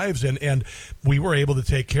their lives, and we were able to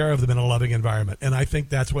take care of them in a loving environment. And I think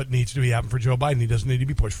that's what needs to be happening for Joe Biden. He doesn't need to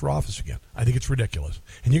be pushed for office again. I think it's ridiculous.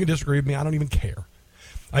 And you can disagree with me. I don't even care.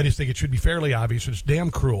 I just think it should be fairly obvious. It's damn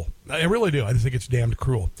cruel. I really do. I just think it's damned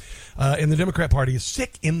cruel. And the Democrat Party is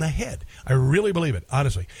sick in the head. I really believe it,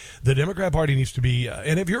 honestly. The Democrat Party needs to be,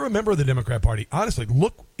 and if you're a member of the Democrat Party, honestly,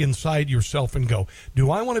 look inside yourself and go, do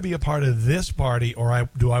I want to be a part of this party, or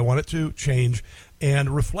do I want it to change and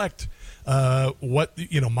reflect what,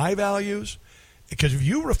 my values? Because if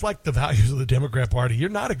you reflect the values of the Democrat Party, you're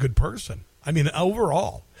not a good person. I mean,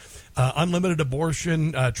 overall. Unlimited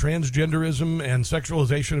abortion, transgenderism, and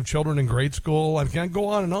sexualization of children in grade school. I can't go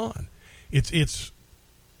on and on. It's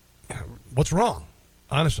what's wrong?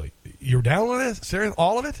 Honestly, you're down with it? Seriously,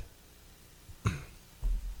 all of it?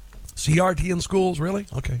 CRT in schools, really?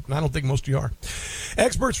 Okay, I don't think most of you are.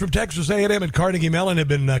 Experts from Texas A&M and Carnegie Mellon have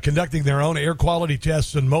been conducting their own air quality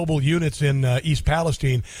tests and mobile units in East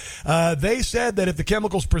Palestine. They said that if the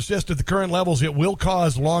chemicals persist at the current levels, it will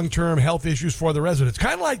cause long-term health issues for the residents.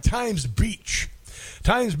 Kind of like Times Beach.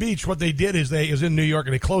 Times Beach, what they did is is in New York,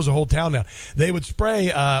 and they closed the whole town down. They would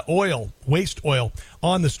spray waste oil,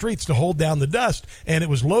 on the streets to hold down the dust, and it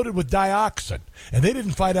was loaded with dioxin. And they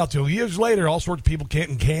didn't find out till years later. All sorts of people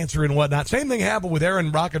getting cancer and whatnot. Same thing happened with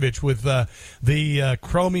Erin Brockovich with the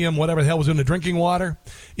chromium, whatever the hell was in the drinking water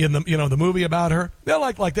in the movie about her. They're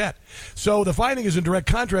like that. So the finding is in direct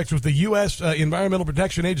contrast with the U.S. Environmental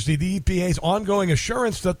Protection Agency, the EPA's ongoing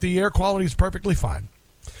assurance that the air quality is perfectly fine.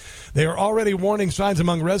 They are already warning signs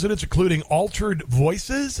among residents, including altered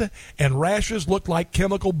voices and rashes look like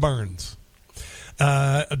chemical burns.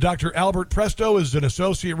 Dr. Albert Presto is an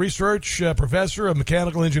associate research professor of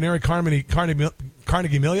mechanical engineering,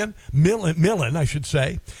 Carnegie Mellon, I should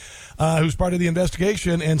say, who's part of the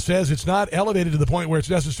investigation, and says it's not elevated to the point where it's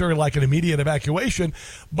necessary like an immediate evacuation,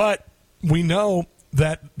 but we know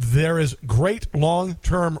that there is great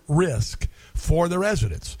long-term risk for the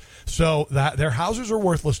residents. So that their houses are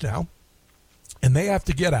worthless now, and they have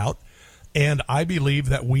to get out, and I believe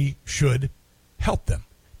that we should help them.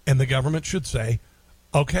 And the government should say,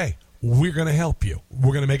 okay, we're going to help you.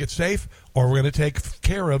 We're going to make it safe, or we're going to take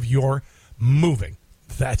care of your moving.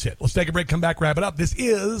 That's it. Let's take a break, come back, wrap it up. This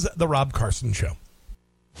is The Rob Carson Show.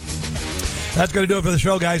 That's going to do it for the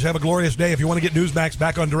show, guys. Have a glorious day. If you want to get Newsmax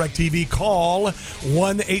back on DirecTV, call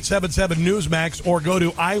 1-877-NEWSMAX or go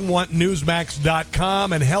to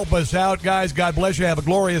iwantnewsmax.com and help us out, guys. God bless you. Have a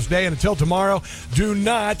glorious day. And until tomorrow, do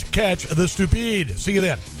not catch the stupid. See you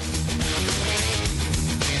then.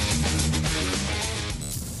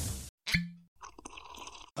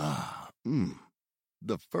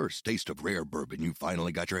 The first taste of rare bourbon you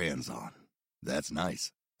finally got your hands on. That's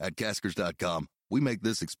nice. At Caskers.com, we make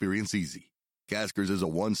this experience easy. Caskers is a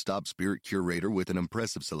one-stop spirit curator with an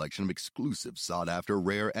impressive selection of exclusive, sought-after,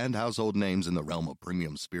 rare, and household names in the realm of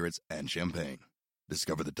premium spirits and champagne.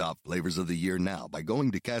 Discover the top flavors of the year now by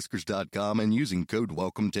going to Caskers.com and using code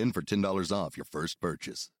WELCOME10 for $10 off your first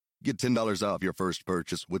purchase. Get $10 off your first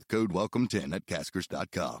purchase with code WELCOME10 at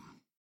Caskers.com.